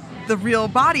not the real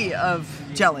body of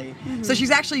Jelly. Mm-hmm. So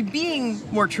she's actually being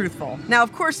more truthful. Now,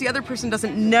 of course, the other person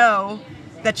doesn't know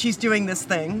that she's doing this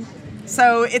thing.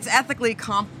 So it's ethically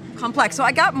complex. So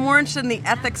I got more interested in the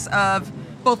ethics of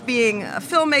both being a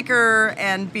filmmaker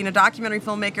and being a documentary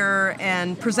filmmaker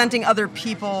and presenting other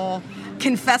people,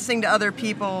 confessing to other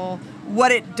people,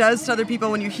 what it does to other people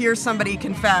when you hear somebody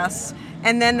confess.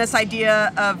 And then this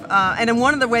idea of, and then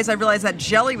one of the ways I realized that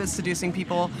Jelly was seducing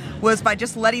people was by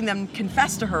just letting them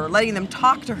confess to her, letting them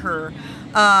talk to her.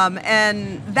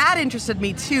 And that interested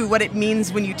me too, what it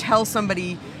means when you tell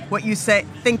somebody what you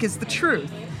think is the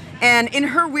truth. And in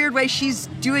her weird way, she's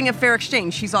doing a fair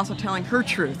exchange. She's also telling her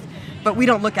truth. But we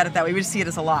don't look at it that way. We just see it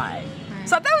as a lie. Right.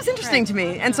 So that was interesting to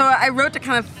me. And so I wrote to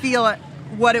kind of feel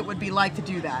what it would be like to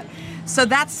do that. So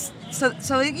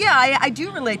I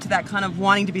do relate to that kind of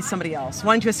wanting to be somebody else,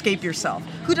 wanting to escape yourself.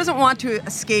 Who doesn't want to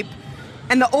escape?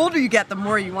 And the older you get, the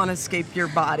more you want to escape your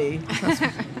body.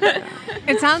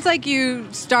 It sounds like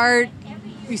you start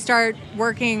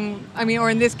working, or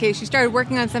in this case, you started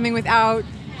working on something without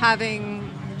having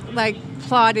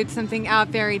plotted something out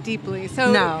very deeply.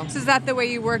 So is that the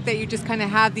way you work, that you just kind of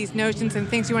have these notions and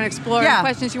things you want to explore and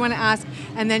questions you want to ask,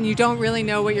 and then you don't really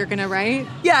know what you're going to write?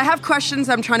 Yeah, I have questions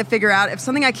I'm trying to figure out. If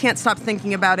something I can't stop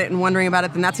thinking about it and wondering about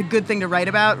it, then that's a good thing to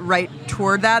write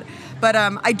toward that. But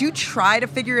I do try to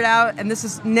figure it out, and this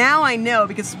is, now I know,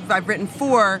 because I've written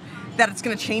 4, that it's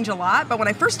going to change a lot. But when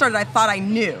I first started, I thought I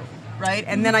knew. Right?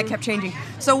 And then I kept changing.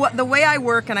 So the way I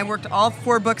work, and I worked all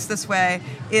 4 books this way,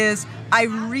 is I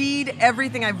read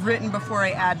everything I've written before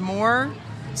I add more.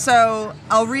 So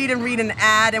I'll read and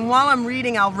add, and while I'm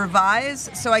reading, I'll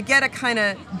revise. So I get a kind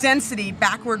of density,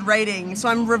 backward writing. So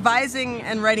I'm revising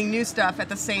and writing new stuff at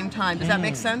the same time. Does that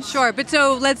make sense? Sure. But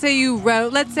so let's say you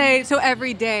wrote,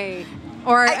 every day.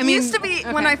 Or it used to be,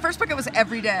 when my first book, it was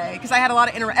every day, because I had a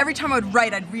lot of every time I would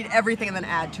write, I'd read everything and then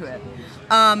add to it.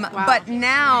 Wow. But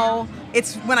now,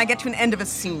 it's when I get to an end of a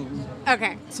scene.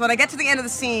 Okay. So when I get to the end of the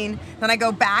scene, then I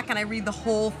go back and I read the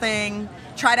whole thing,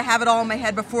 try to have it all in my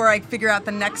head before I figure out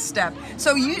the next step.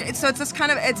 So it's this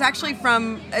kind of,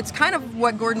 it's kind of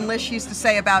what Gordon Lish used to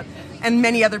say about, and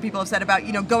many other people have said about,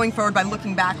 going forward by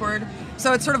looking backward.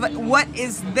 So it's sort of what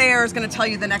is there is going to tell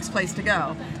you the next place to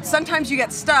go. Sometimes you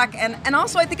get stuck, and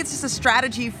also I think it's just a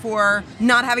strategy for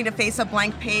not having to face a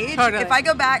blank page. Totally. If I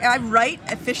go back, I write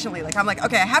efficiently. I'm like,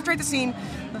 okay, I have to write the scene.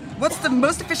 What's the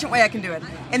most efficient way I can do it?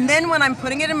 And then when I'm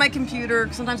putting it in my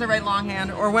computer, sometimes I write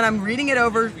longhand, or when I'm reading it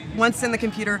over once in the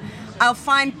computer, I'll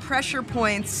find pressure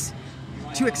points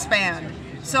to expand.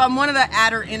 So I'm one of the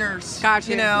adder-inners,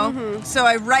 gotcha. Mm-hmm. So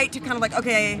I write to kind of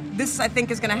okay, this I think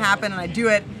is going to happen, and I do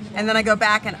it, and then I go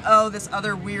back and, this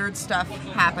other weird stuff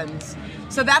happens.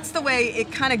 So that's the way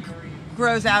it kind of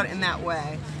grows out in that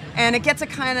way. And it gets a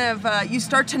kind of, you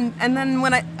start to, and then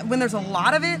when there's a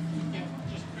lot of it,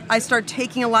 I start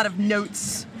taking a lot of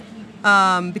notes,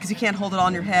 because you can't hold it all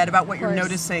in your head about what you're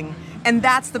noticing. And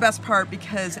that's the best part,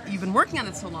 because you've been working on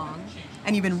it so long,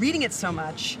 and you've been reading it so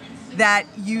much, that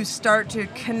you start to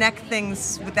connect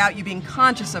things without you being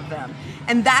conscious of them.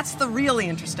 And that's the really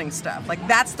interesting stuff.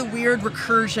 That's the weird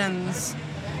recursions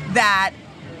that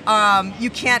you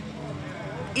can't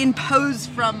impose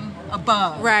from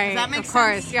above. Right. Does that make sense? Of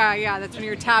course. Yeah. That's when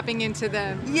you're tapping into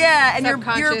the and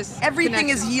subconscious everything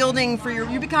connection. Is yielding for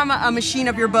you become a machine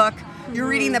of your book. You're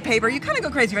reading the paper. You kind of go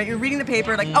crazy, right? You're reading the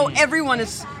paper everyone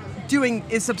is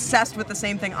obsessed with the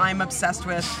same thing I'm obsessed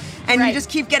with, and you just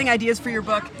keep getting ideas for your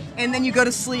book, and then you go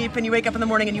to sleep and you wake up in the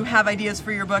morning and you have ideas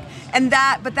for your book,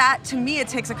 but that to me it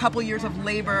takes a couple years of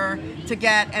labor to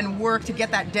get and work to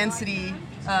get that density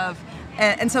of,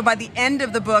 and so by the end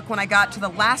of the book, when I got to the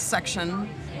last section,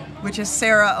 which is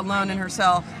Sarah alone in her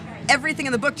cell, everything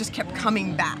in the book just kept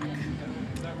coming back.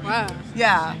 Wow.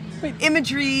 Yeah.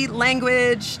 Imagery,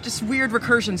 language, just weird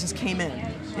recursions just came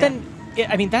in. Then.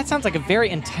 That sounds like a very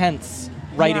intense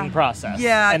writing process.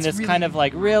 Yeah, and this really, kind of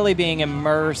really being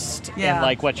immersed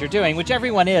in what you're doing, which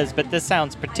everyone is, but this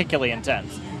sounds particularly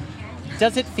intense.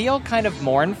 Does it feel kind of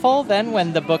mournful then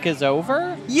when the book is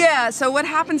over? Yeah, so what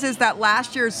happens is that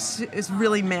last year is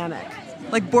really manic.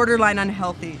 like borderline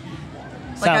unhealthy.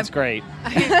 Sounds great.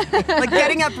 Like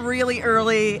getting up really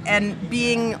early and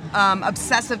being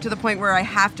obsessive to the point where I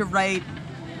have to write.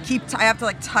 I have to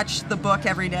like touch the book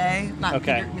every day.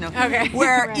 Okay.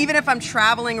 Where even if I'm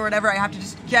traveling or whatever, I have to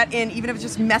just get in, even if it's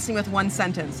just messing with one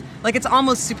sentence. Like it's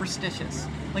almost superstitious.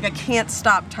 Like I can't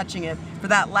stop touching it for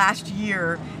that last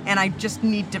year, and I just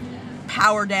need to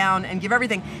power down and give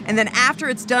everything. And then after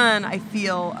it's done, I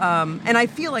feel, and I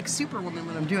feel like Superwoman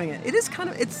when I'm doing it. It is kind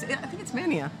of, I think it's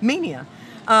mania.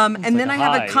 And like then I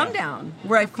have high, a come down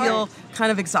where I feel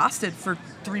kind of exhausted for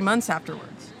 3 months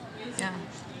afterwards. Yeah.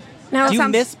 Now, do you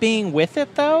miss being with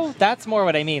it though? That's more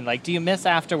what I mean. Like, do you miss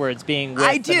afterwards being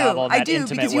with the novel in that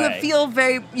intimate because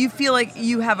you feel like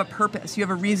you have a purpose. You have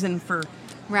a reason for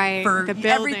the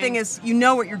everything is. You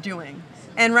know what you're doing.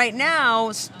 And right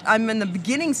now, I'm in the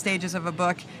beginning stages of a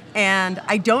book, and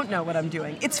I don't know what I'm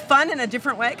doing. It's fun in a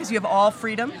different way because you have all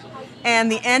freedom,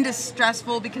 and the end is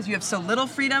stressful because you have so little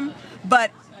freedom.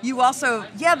 But you also,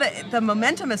 the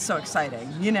momentum is so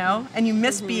exciting, you know, and you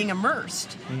miss being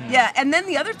immersed. Yeah, and then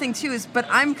the other thing too is, but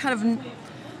I'm kind of,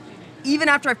 even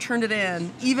after I've turned it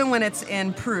in, even when it's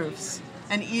in proofs,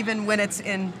 and even when it's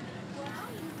in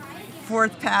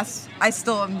fourth pass, I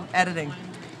still am editing.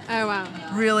 Oh, wow.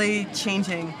 Really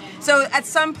changing. So at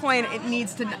some point it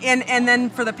needs to, and then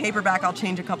for the paperback I'll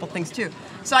change a couple things too.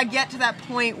 So I get to that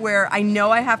point where I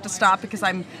know I have to stop because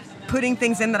I'm putting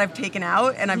things in that I've taken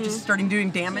out, and I'm just starting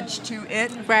doing damage to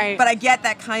it. Right. But I get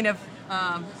that kind of,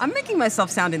 I'm making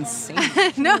myself sound insane.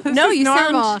 No, you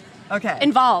normal. sound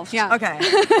involved. Yeah. Okay.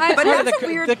 But that's a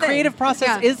weird the thing. creative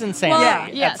process is insane. Well, Yeah.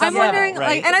 Yes. At some I'm level, wondering,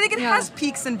 right? And I think it has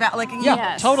peaks and valleys. Like,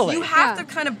 Yes. Totally. You have to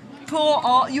kind of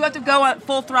you have to go at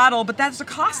full throttle, but that's a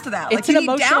cost to that. It's like, an you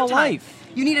need emotional downtime. life.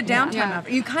 You need a downtime Yeah.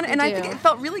 after. You kind of, I and I do. think it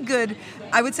felt really good.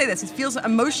 I would say this: it feels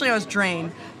emotionally I was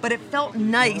drained, but it felt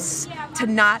nice to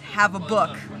not have a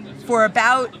book for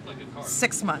about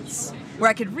 6 months, where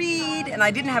I could read, and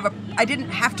I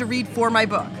didn't have to read for my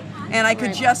book, and I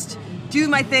could just do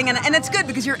my thing, and it's good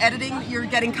because you're editing, you're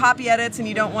getting copy edits, and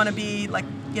you don't want to be like,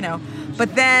 you know,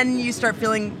 but then you start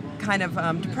feeling kind of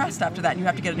depressed after that, and you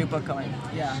have to get a new book going.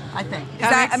 Yeah, I think.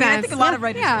 That makes I mean, I sense. think a lot of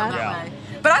writers feel Yeah. that way.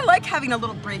 But I like having a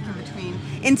little break in between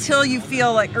until you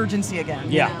feel like urgency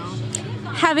again. Yeah. You know?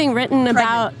 Having written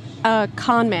about a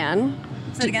con man,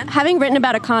 Say it again? having written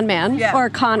about a con man Yeah. or a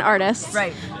con artist,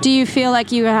 Right. do you feel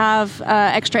like you have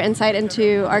extra insight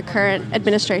into our current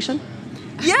administration?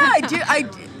 Yeah, I do.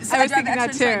 I was thinking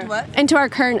that too. What? Into our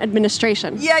current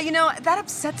administration? Yeah, you know, that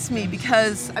upsets me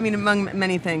because, I mean, among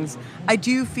many things, I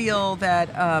do feel that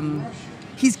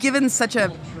he's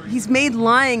made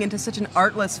lying into such an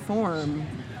artless form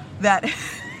that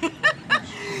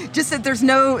just that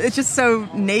it's just so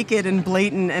naked and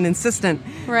blatant and insistent.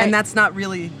 Right. And that's not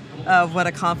really what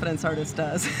a confidence artist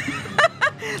does.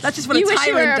 That's just what You a wish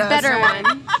you were tyrant a does. better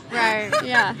one. Right.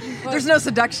 Yeah. There's no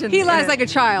seduction. He in lies it. like a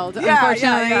child, Yeah,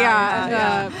 unfortunately.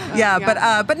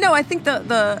 Yeah. But no, I think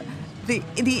the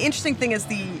interesting thing is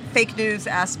the fake news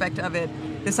aspect of it.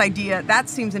 This idea that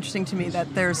seems interesting to me,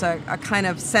 that there's a kind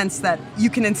of sense that you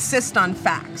can insist on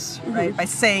facts, right, by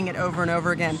saying it over and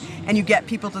over again, and you get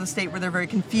people to the state where they're very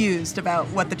confused about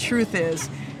what the truth is,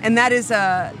 and as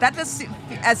a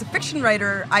fiction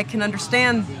writer, I can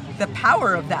understand the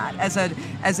power of that as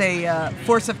a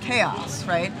force of chaos,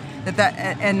 right?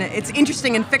 And it's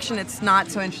interesting in fiction. It's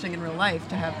not so interesting in real life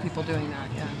to have people doing that.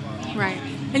 Yeah. Right.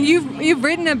 And you've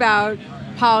written about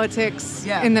politics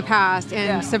Yeah. in the past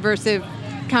and Yeah. subversive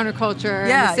counterculture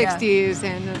Yeah, in the 60s.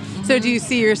 And so do you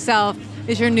see yourself,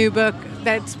 is your new book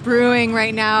that's brewing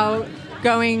right now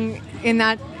going in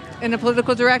a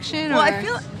political direction? Well,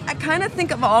 or? I kind of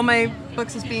think of all my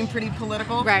books as being pretty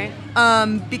political. Right.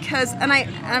 Because, and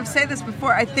I've said this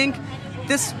before, I think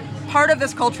this part of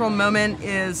this cultural moment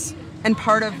is, and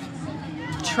part of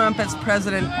Trump as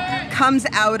president comes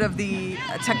out of the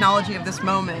technology of this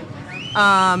moment.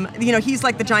 You know, he's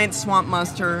like the giant swamp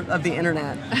monster of the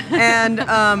internet, and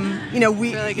you know,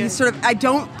 I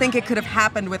don't think it could have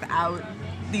happened without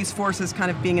these forces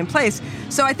kind of being in place.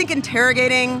 So I think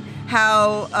interrogating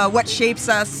how what shapes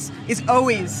us is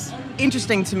always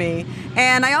interesting to me,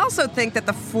 and I also think that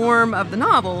the form of the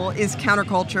novel is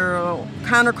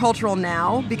countercultural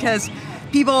now, because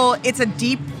it's a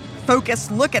deep,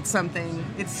 focused look at something.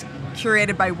 It's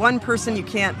curated by one person. You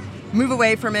can't move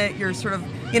away from it. You're sort of,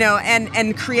 you know,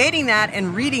 and creating that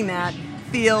and reading that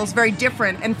feels very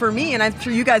different. And for me, and I'm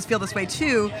sure you guys feel this way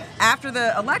too, after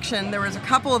the election, there was a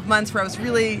couple of months where I was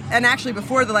really, and actually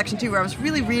before the election too, where I was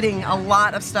really reading a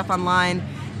lot of stuff online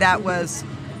that was,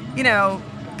 you know,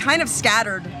 kind of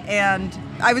scattered and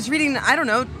I was reading, I don't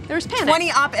know, There was panic.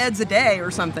 20 op-eds a day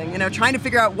or something, trying to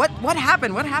figure out what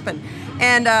happened.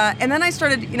 And then I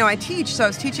started, I teach, so I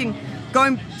was teaching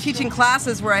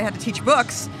classes where I had to teach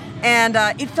books, and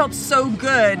it felt so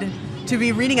good to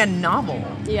be reading a novel.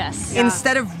 Yes.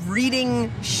 Instead of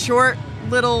reading short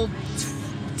little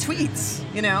tweets,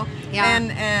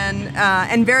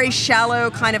 and very shallow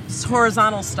kind of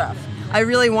horizontal stuff. I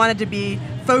really wanted to be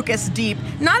focused deep,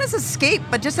 not as escape,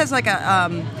 but just as like a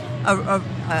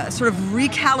sort of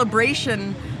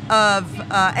recalibration of,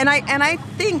 and I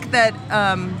think that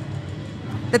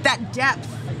that depth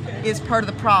is part of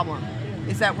the problem,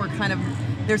 is that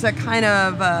there's a kind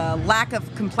of lack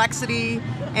of complexity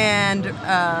and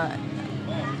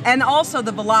also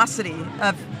the velocity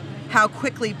of how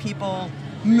quickly people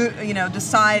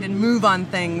decide and move on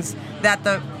things that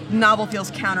the novel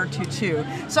feels counter to too.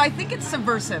 So I think it's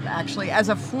subversive actually as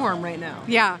a form right now.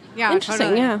 Yeah, Interesting,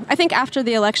 totally. yeah. I think after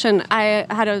the election, I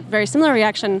had a very similar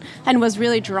reaction and was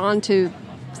really drawn to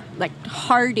like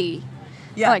Hardy,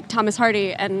 like Thomas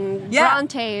Hardy and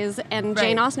Brontes and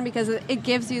Jane Austen, because it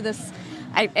gives you this.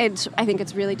 I think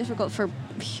it's really difficult for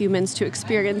humans to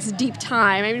experience deep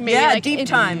time. I mean, maybe like deep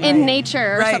time in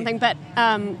nature or something. But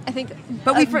I think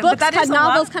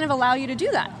novels kind of allow you to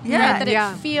do that. Yeah, right?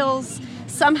 That it feels.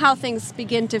 Somehow things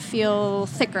begin to feel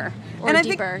thicker or and I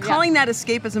deeper. think calling that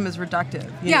escapism is reductive.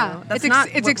 That's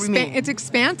it's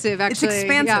expansive. Actually, it's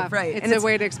expansive, right? It's a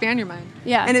way to expand your mind.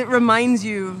 Yeah, and it reminds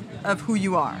you of who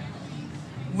you are.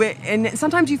 And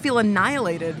sometimes you feel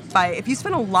annihilated by if you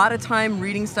spend a lot of time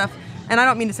reading stuff. And I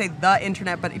don't mean to say the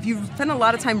internet, but if you spend a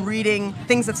lot of time reading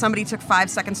things that somebody took 5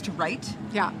 seconds to write,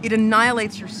 it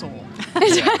annihilates your soul.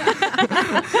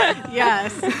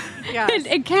 Yes.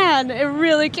 It can. It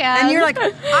really can. And you're like,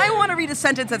 I want to read a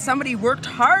sentence that somebody worked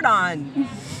hard on.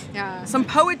 Yeah. Some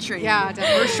poetry. Yeah,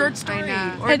 or a short story.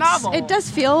 Or a novel. It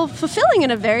does feel fulfilling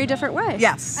in a very different way.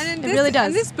 Yes. And it really does.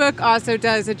 And this book also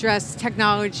does address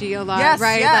technology a lot,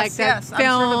 right? Yes, like the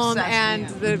film and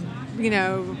the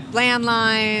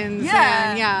landlines.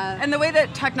 And the way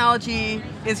that technology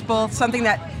is both something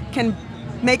that can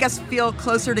make us feel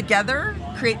closer together,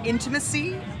 create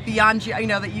intimacy beyond,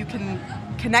 that you can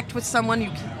connect with someone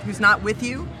who's not with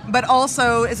you, but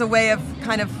also is a way of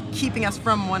kind of keeping us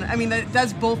from one. I mean, it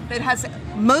does both. It has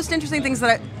most interesting things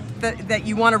that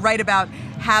you want to write about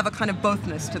have a kind of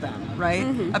bothness to them, right?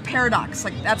 Mm-hmm. A paradox.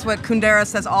 Like that's what Kundera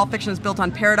says, all fiction is built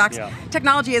on paradox. Yeah.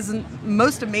 Technology has the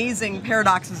most amazing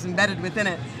paradoxes embedded within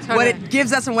it. Totally. What it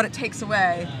gives us and what it takes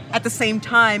away at the same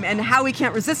time, and how we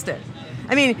can't resist it.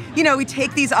 I mean, we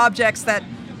take these objects that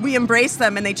we embrace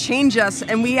them and they change us,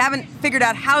 and we haven't figured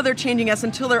out how they're changing us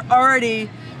until they're already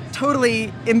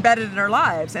totally embedded in our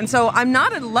lives. And so I'm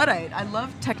not a Luddite. I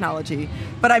love technology,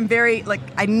 but I'm very,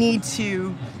 I need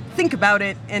to think about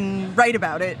it and write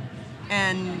about it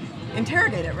and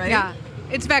interrogate it, right? Yeah.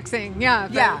 It's vexing,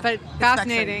 but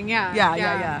fascinating,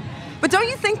 Yeah. But don't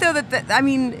you think, though, that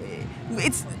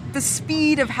it's the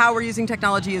speed of how we're using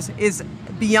technology is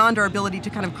beyond our ability to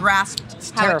kind of grasp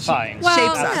how terrifying. It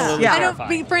shapes us. Absolutely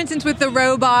terrifying. For instance, with the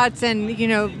robots and,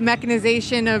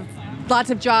 mechanization of lots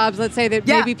of jobs, let's say, that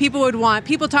maybe people would want.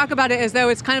 People talk about it as though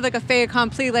it's kind of like a fait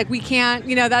accompli, like we can't,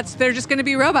 they're just going to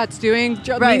be robots doing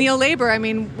menial labor. I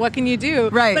mean, what can you do?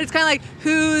 Right. But it's kind of like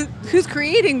who's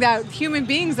creating that? Human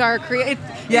beings are creating.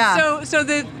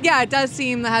 It does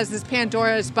seem that has this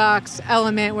Pandora's box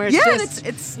element where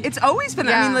it's always been.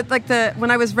 I mean,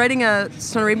 when I was writing a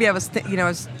Stone Arabia, I was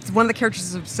one of the characters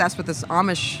is obsessed with this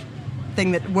Amish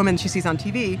thing, that woman she sees on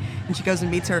TV, and she goes and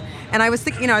meets her. And I was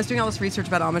thinking, I was doing all this research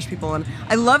about Amish people, and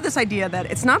I love this idea that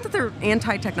it's not that they're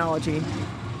anti-technology,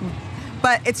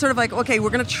 but it's sort of like, okay, we're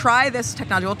going to try this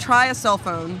technology. We'll try a cell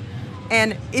phone,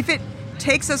 and if it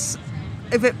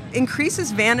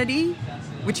increases vanity,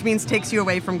 which means takes you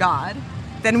away from God,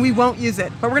 then we won't use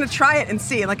it. But we're going to try it and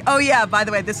see. Like, oh yeah, by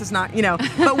the way, this is not,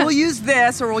 but we'll use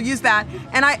this or we'll use that.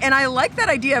 And I like that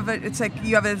idea of it. It's like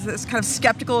you have this kind of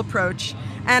skeptical approach.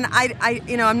 And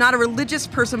I'm not a religious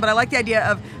person, but I like the idea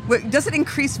of, does it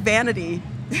increase vanity?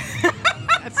 Is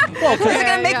it going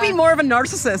to make me more of a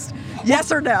narcissist?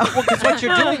 Yes or no? Well, because what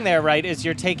you're doing there, right, is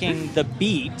you're taking the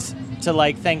beat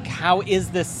to think, how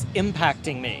is this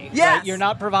impacting me? Yes. Right? You're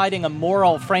not providing a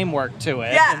moral framework to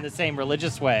it in the same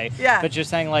religious way, but you're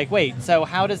saying wait, so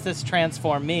how does this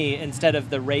transform me, instead of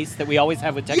the race that we always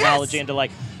have with technology into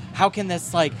how can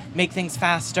this make things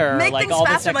faster? All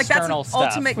this external that's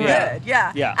stuff. Ultimate good.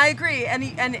 Yeah. I agree. And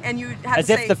you have as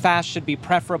to if the fast should be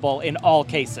preferable in all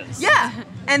cases. Yeah.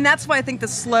 And that's why I think the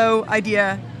slow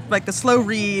idea, the slow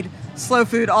read, slow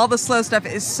food, all the slow stuff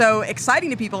is so exciting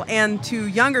to people, and to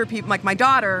younger people like my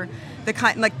daughter,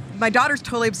 my daughter's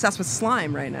totally obsessed with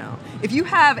slime right now. If you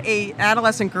have a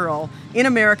adolescent girl in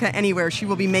America anywhere, she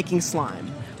will be making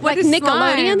slime. Like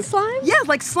Nickelodeon slime? Yeah,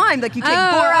 like slime. Like you take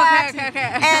borax.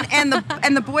 And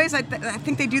the boys, I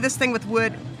think they do this thing with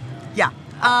wood. Yeah.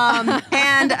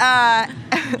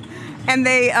 And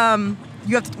they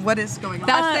you have to, what is going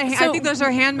on? I think those are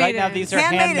handmaidens. Right now, these are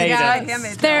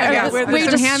handmaidens. We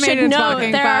just should note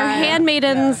there are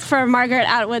handmaidens for Margaret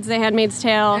Atwood's The Handmaid's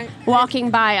Tale walking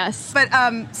by us. But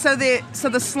so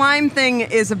the slime thing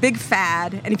is a big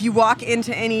fad, and if you walk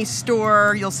into any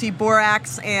store, you'll see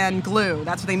borax and glue.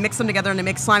 That's what they mix them together and they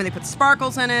make slime. They put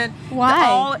sparkles in it.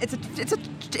 Why?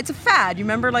 It's a fad. You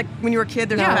remember, like when you were a kid,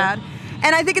 there's a fad,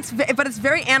 and I think it's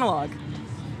very analog.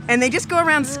 And they just go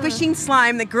around squishing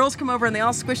slime. The girls come over and they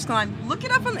all squish slime. Look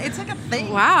it up it's like a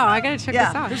thing. Wow, I gotta check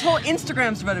this out. There's whole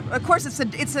Instagrams about it. Of course, it's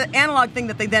an analog thing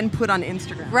that they then put on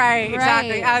Instagram. Right,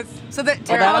 exactly. So the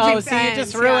technology. So you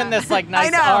just ruined this like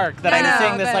nice arc that I was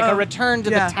saying. This like a return to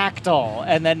the tactile,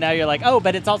 and then now you're like, oh,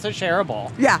 but it's also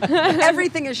shareable. Yeah,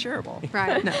 everything is shareable.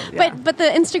 Right. No, But the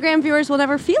Instagram viewers will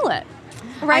never feel it.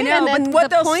 Right. I know, and but what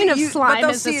the they'll point see, of slime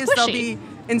what is they'll the see squishy. is they'll be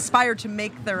inspired to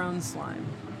make their own slime.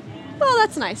 Well,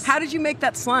 that's nice. How did you make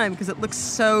that slime? Because it looks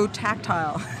so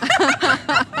tactile.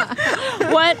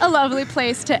 What a lovely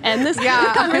place to end this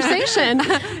conversation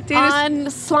on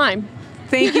slime.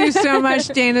 Thank you so much,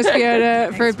 Dana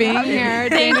Spiotta, for being here.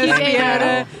 Dana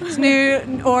Spiotta's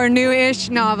new or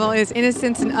newish novel is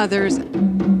Innocents and Others.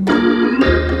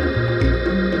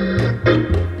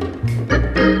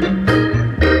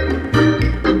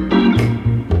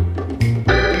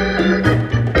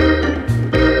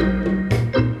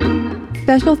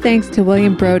 Special thanks to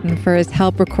William Broden for his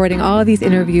help recording all of these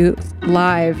interviews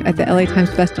live at the LA Times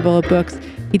Festival of Books.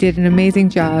 He did an amazing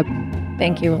job.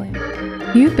 Thank you, William.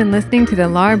 You've been listening to the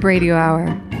LARB Radio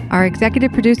Hour. Our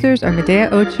executive producers are Medaya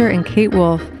Ocher and Kate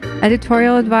Wolf.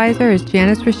 Editorial advisor is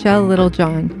Janice Rochelle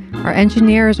Littlejohn. Our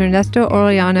engineer is Ernesto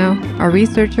Orellano. Our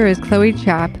researcher is Chloe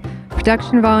Chapp.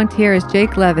 Production volunteer is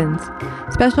Jake Levins.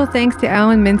 Special thanks to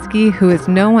Alan Minsky, who is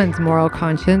no one's moral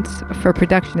conscience, for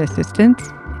production assistance,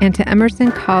 and to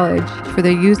Emerson College for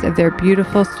their use of their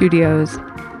beautiful studios.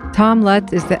 Tom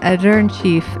Lutz is the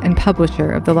editor-in-chief and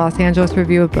publisher of the Los Angeles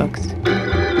Review of Books.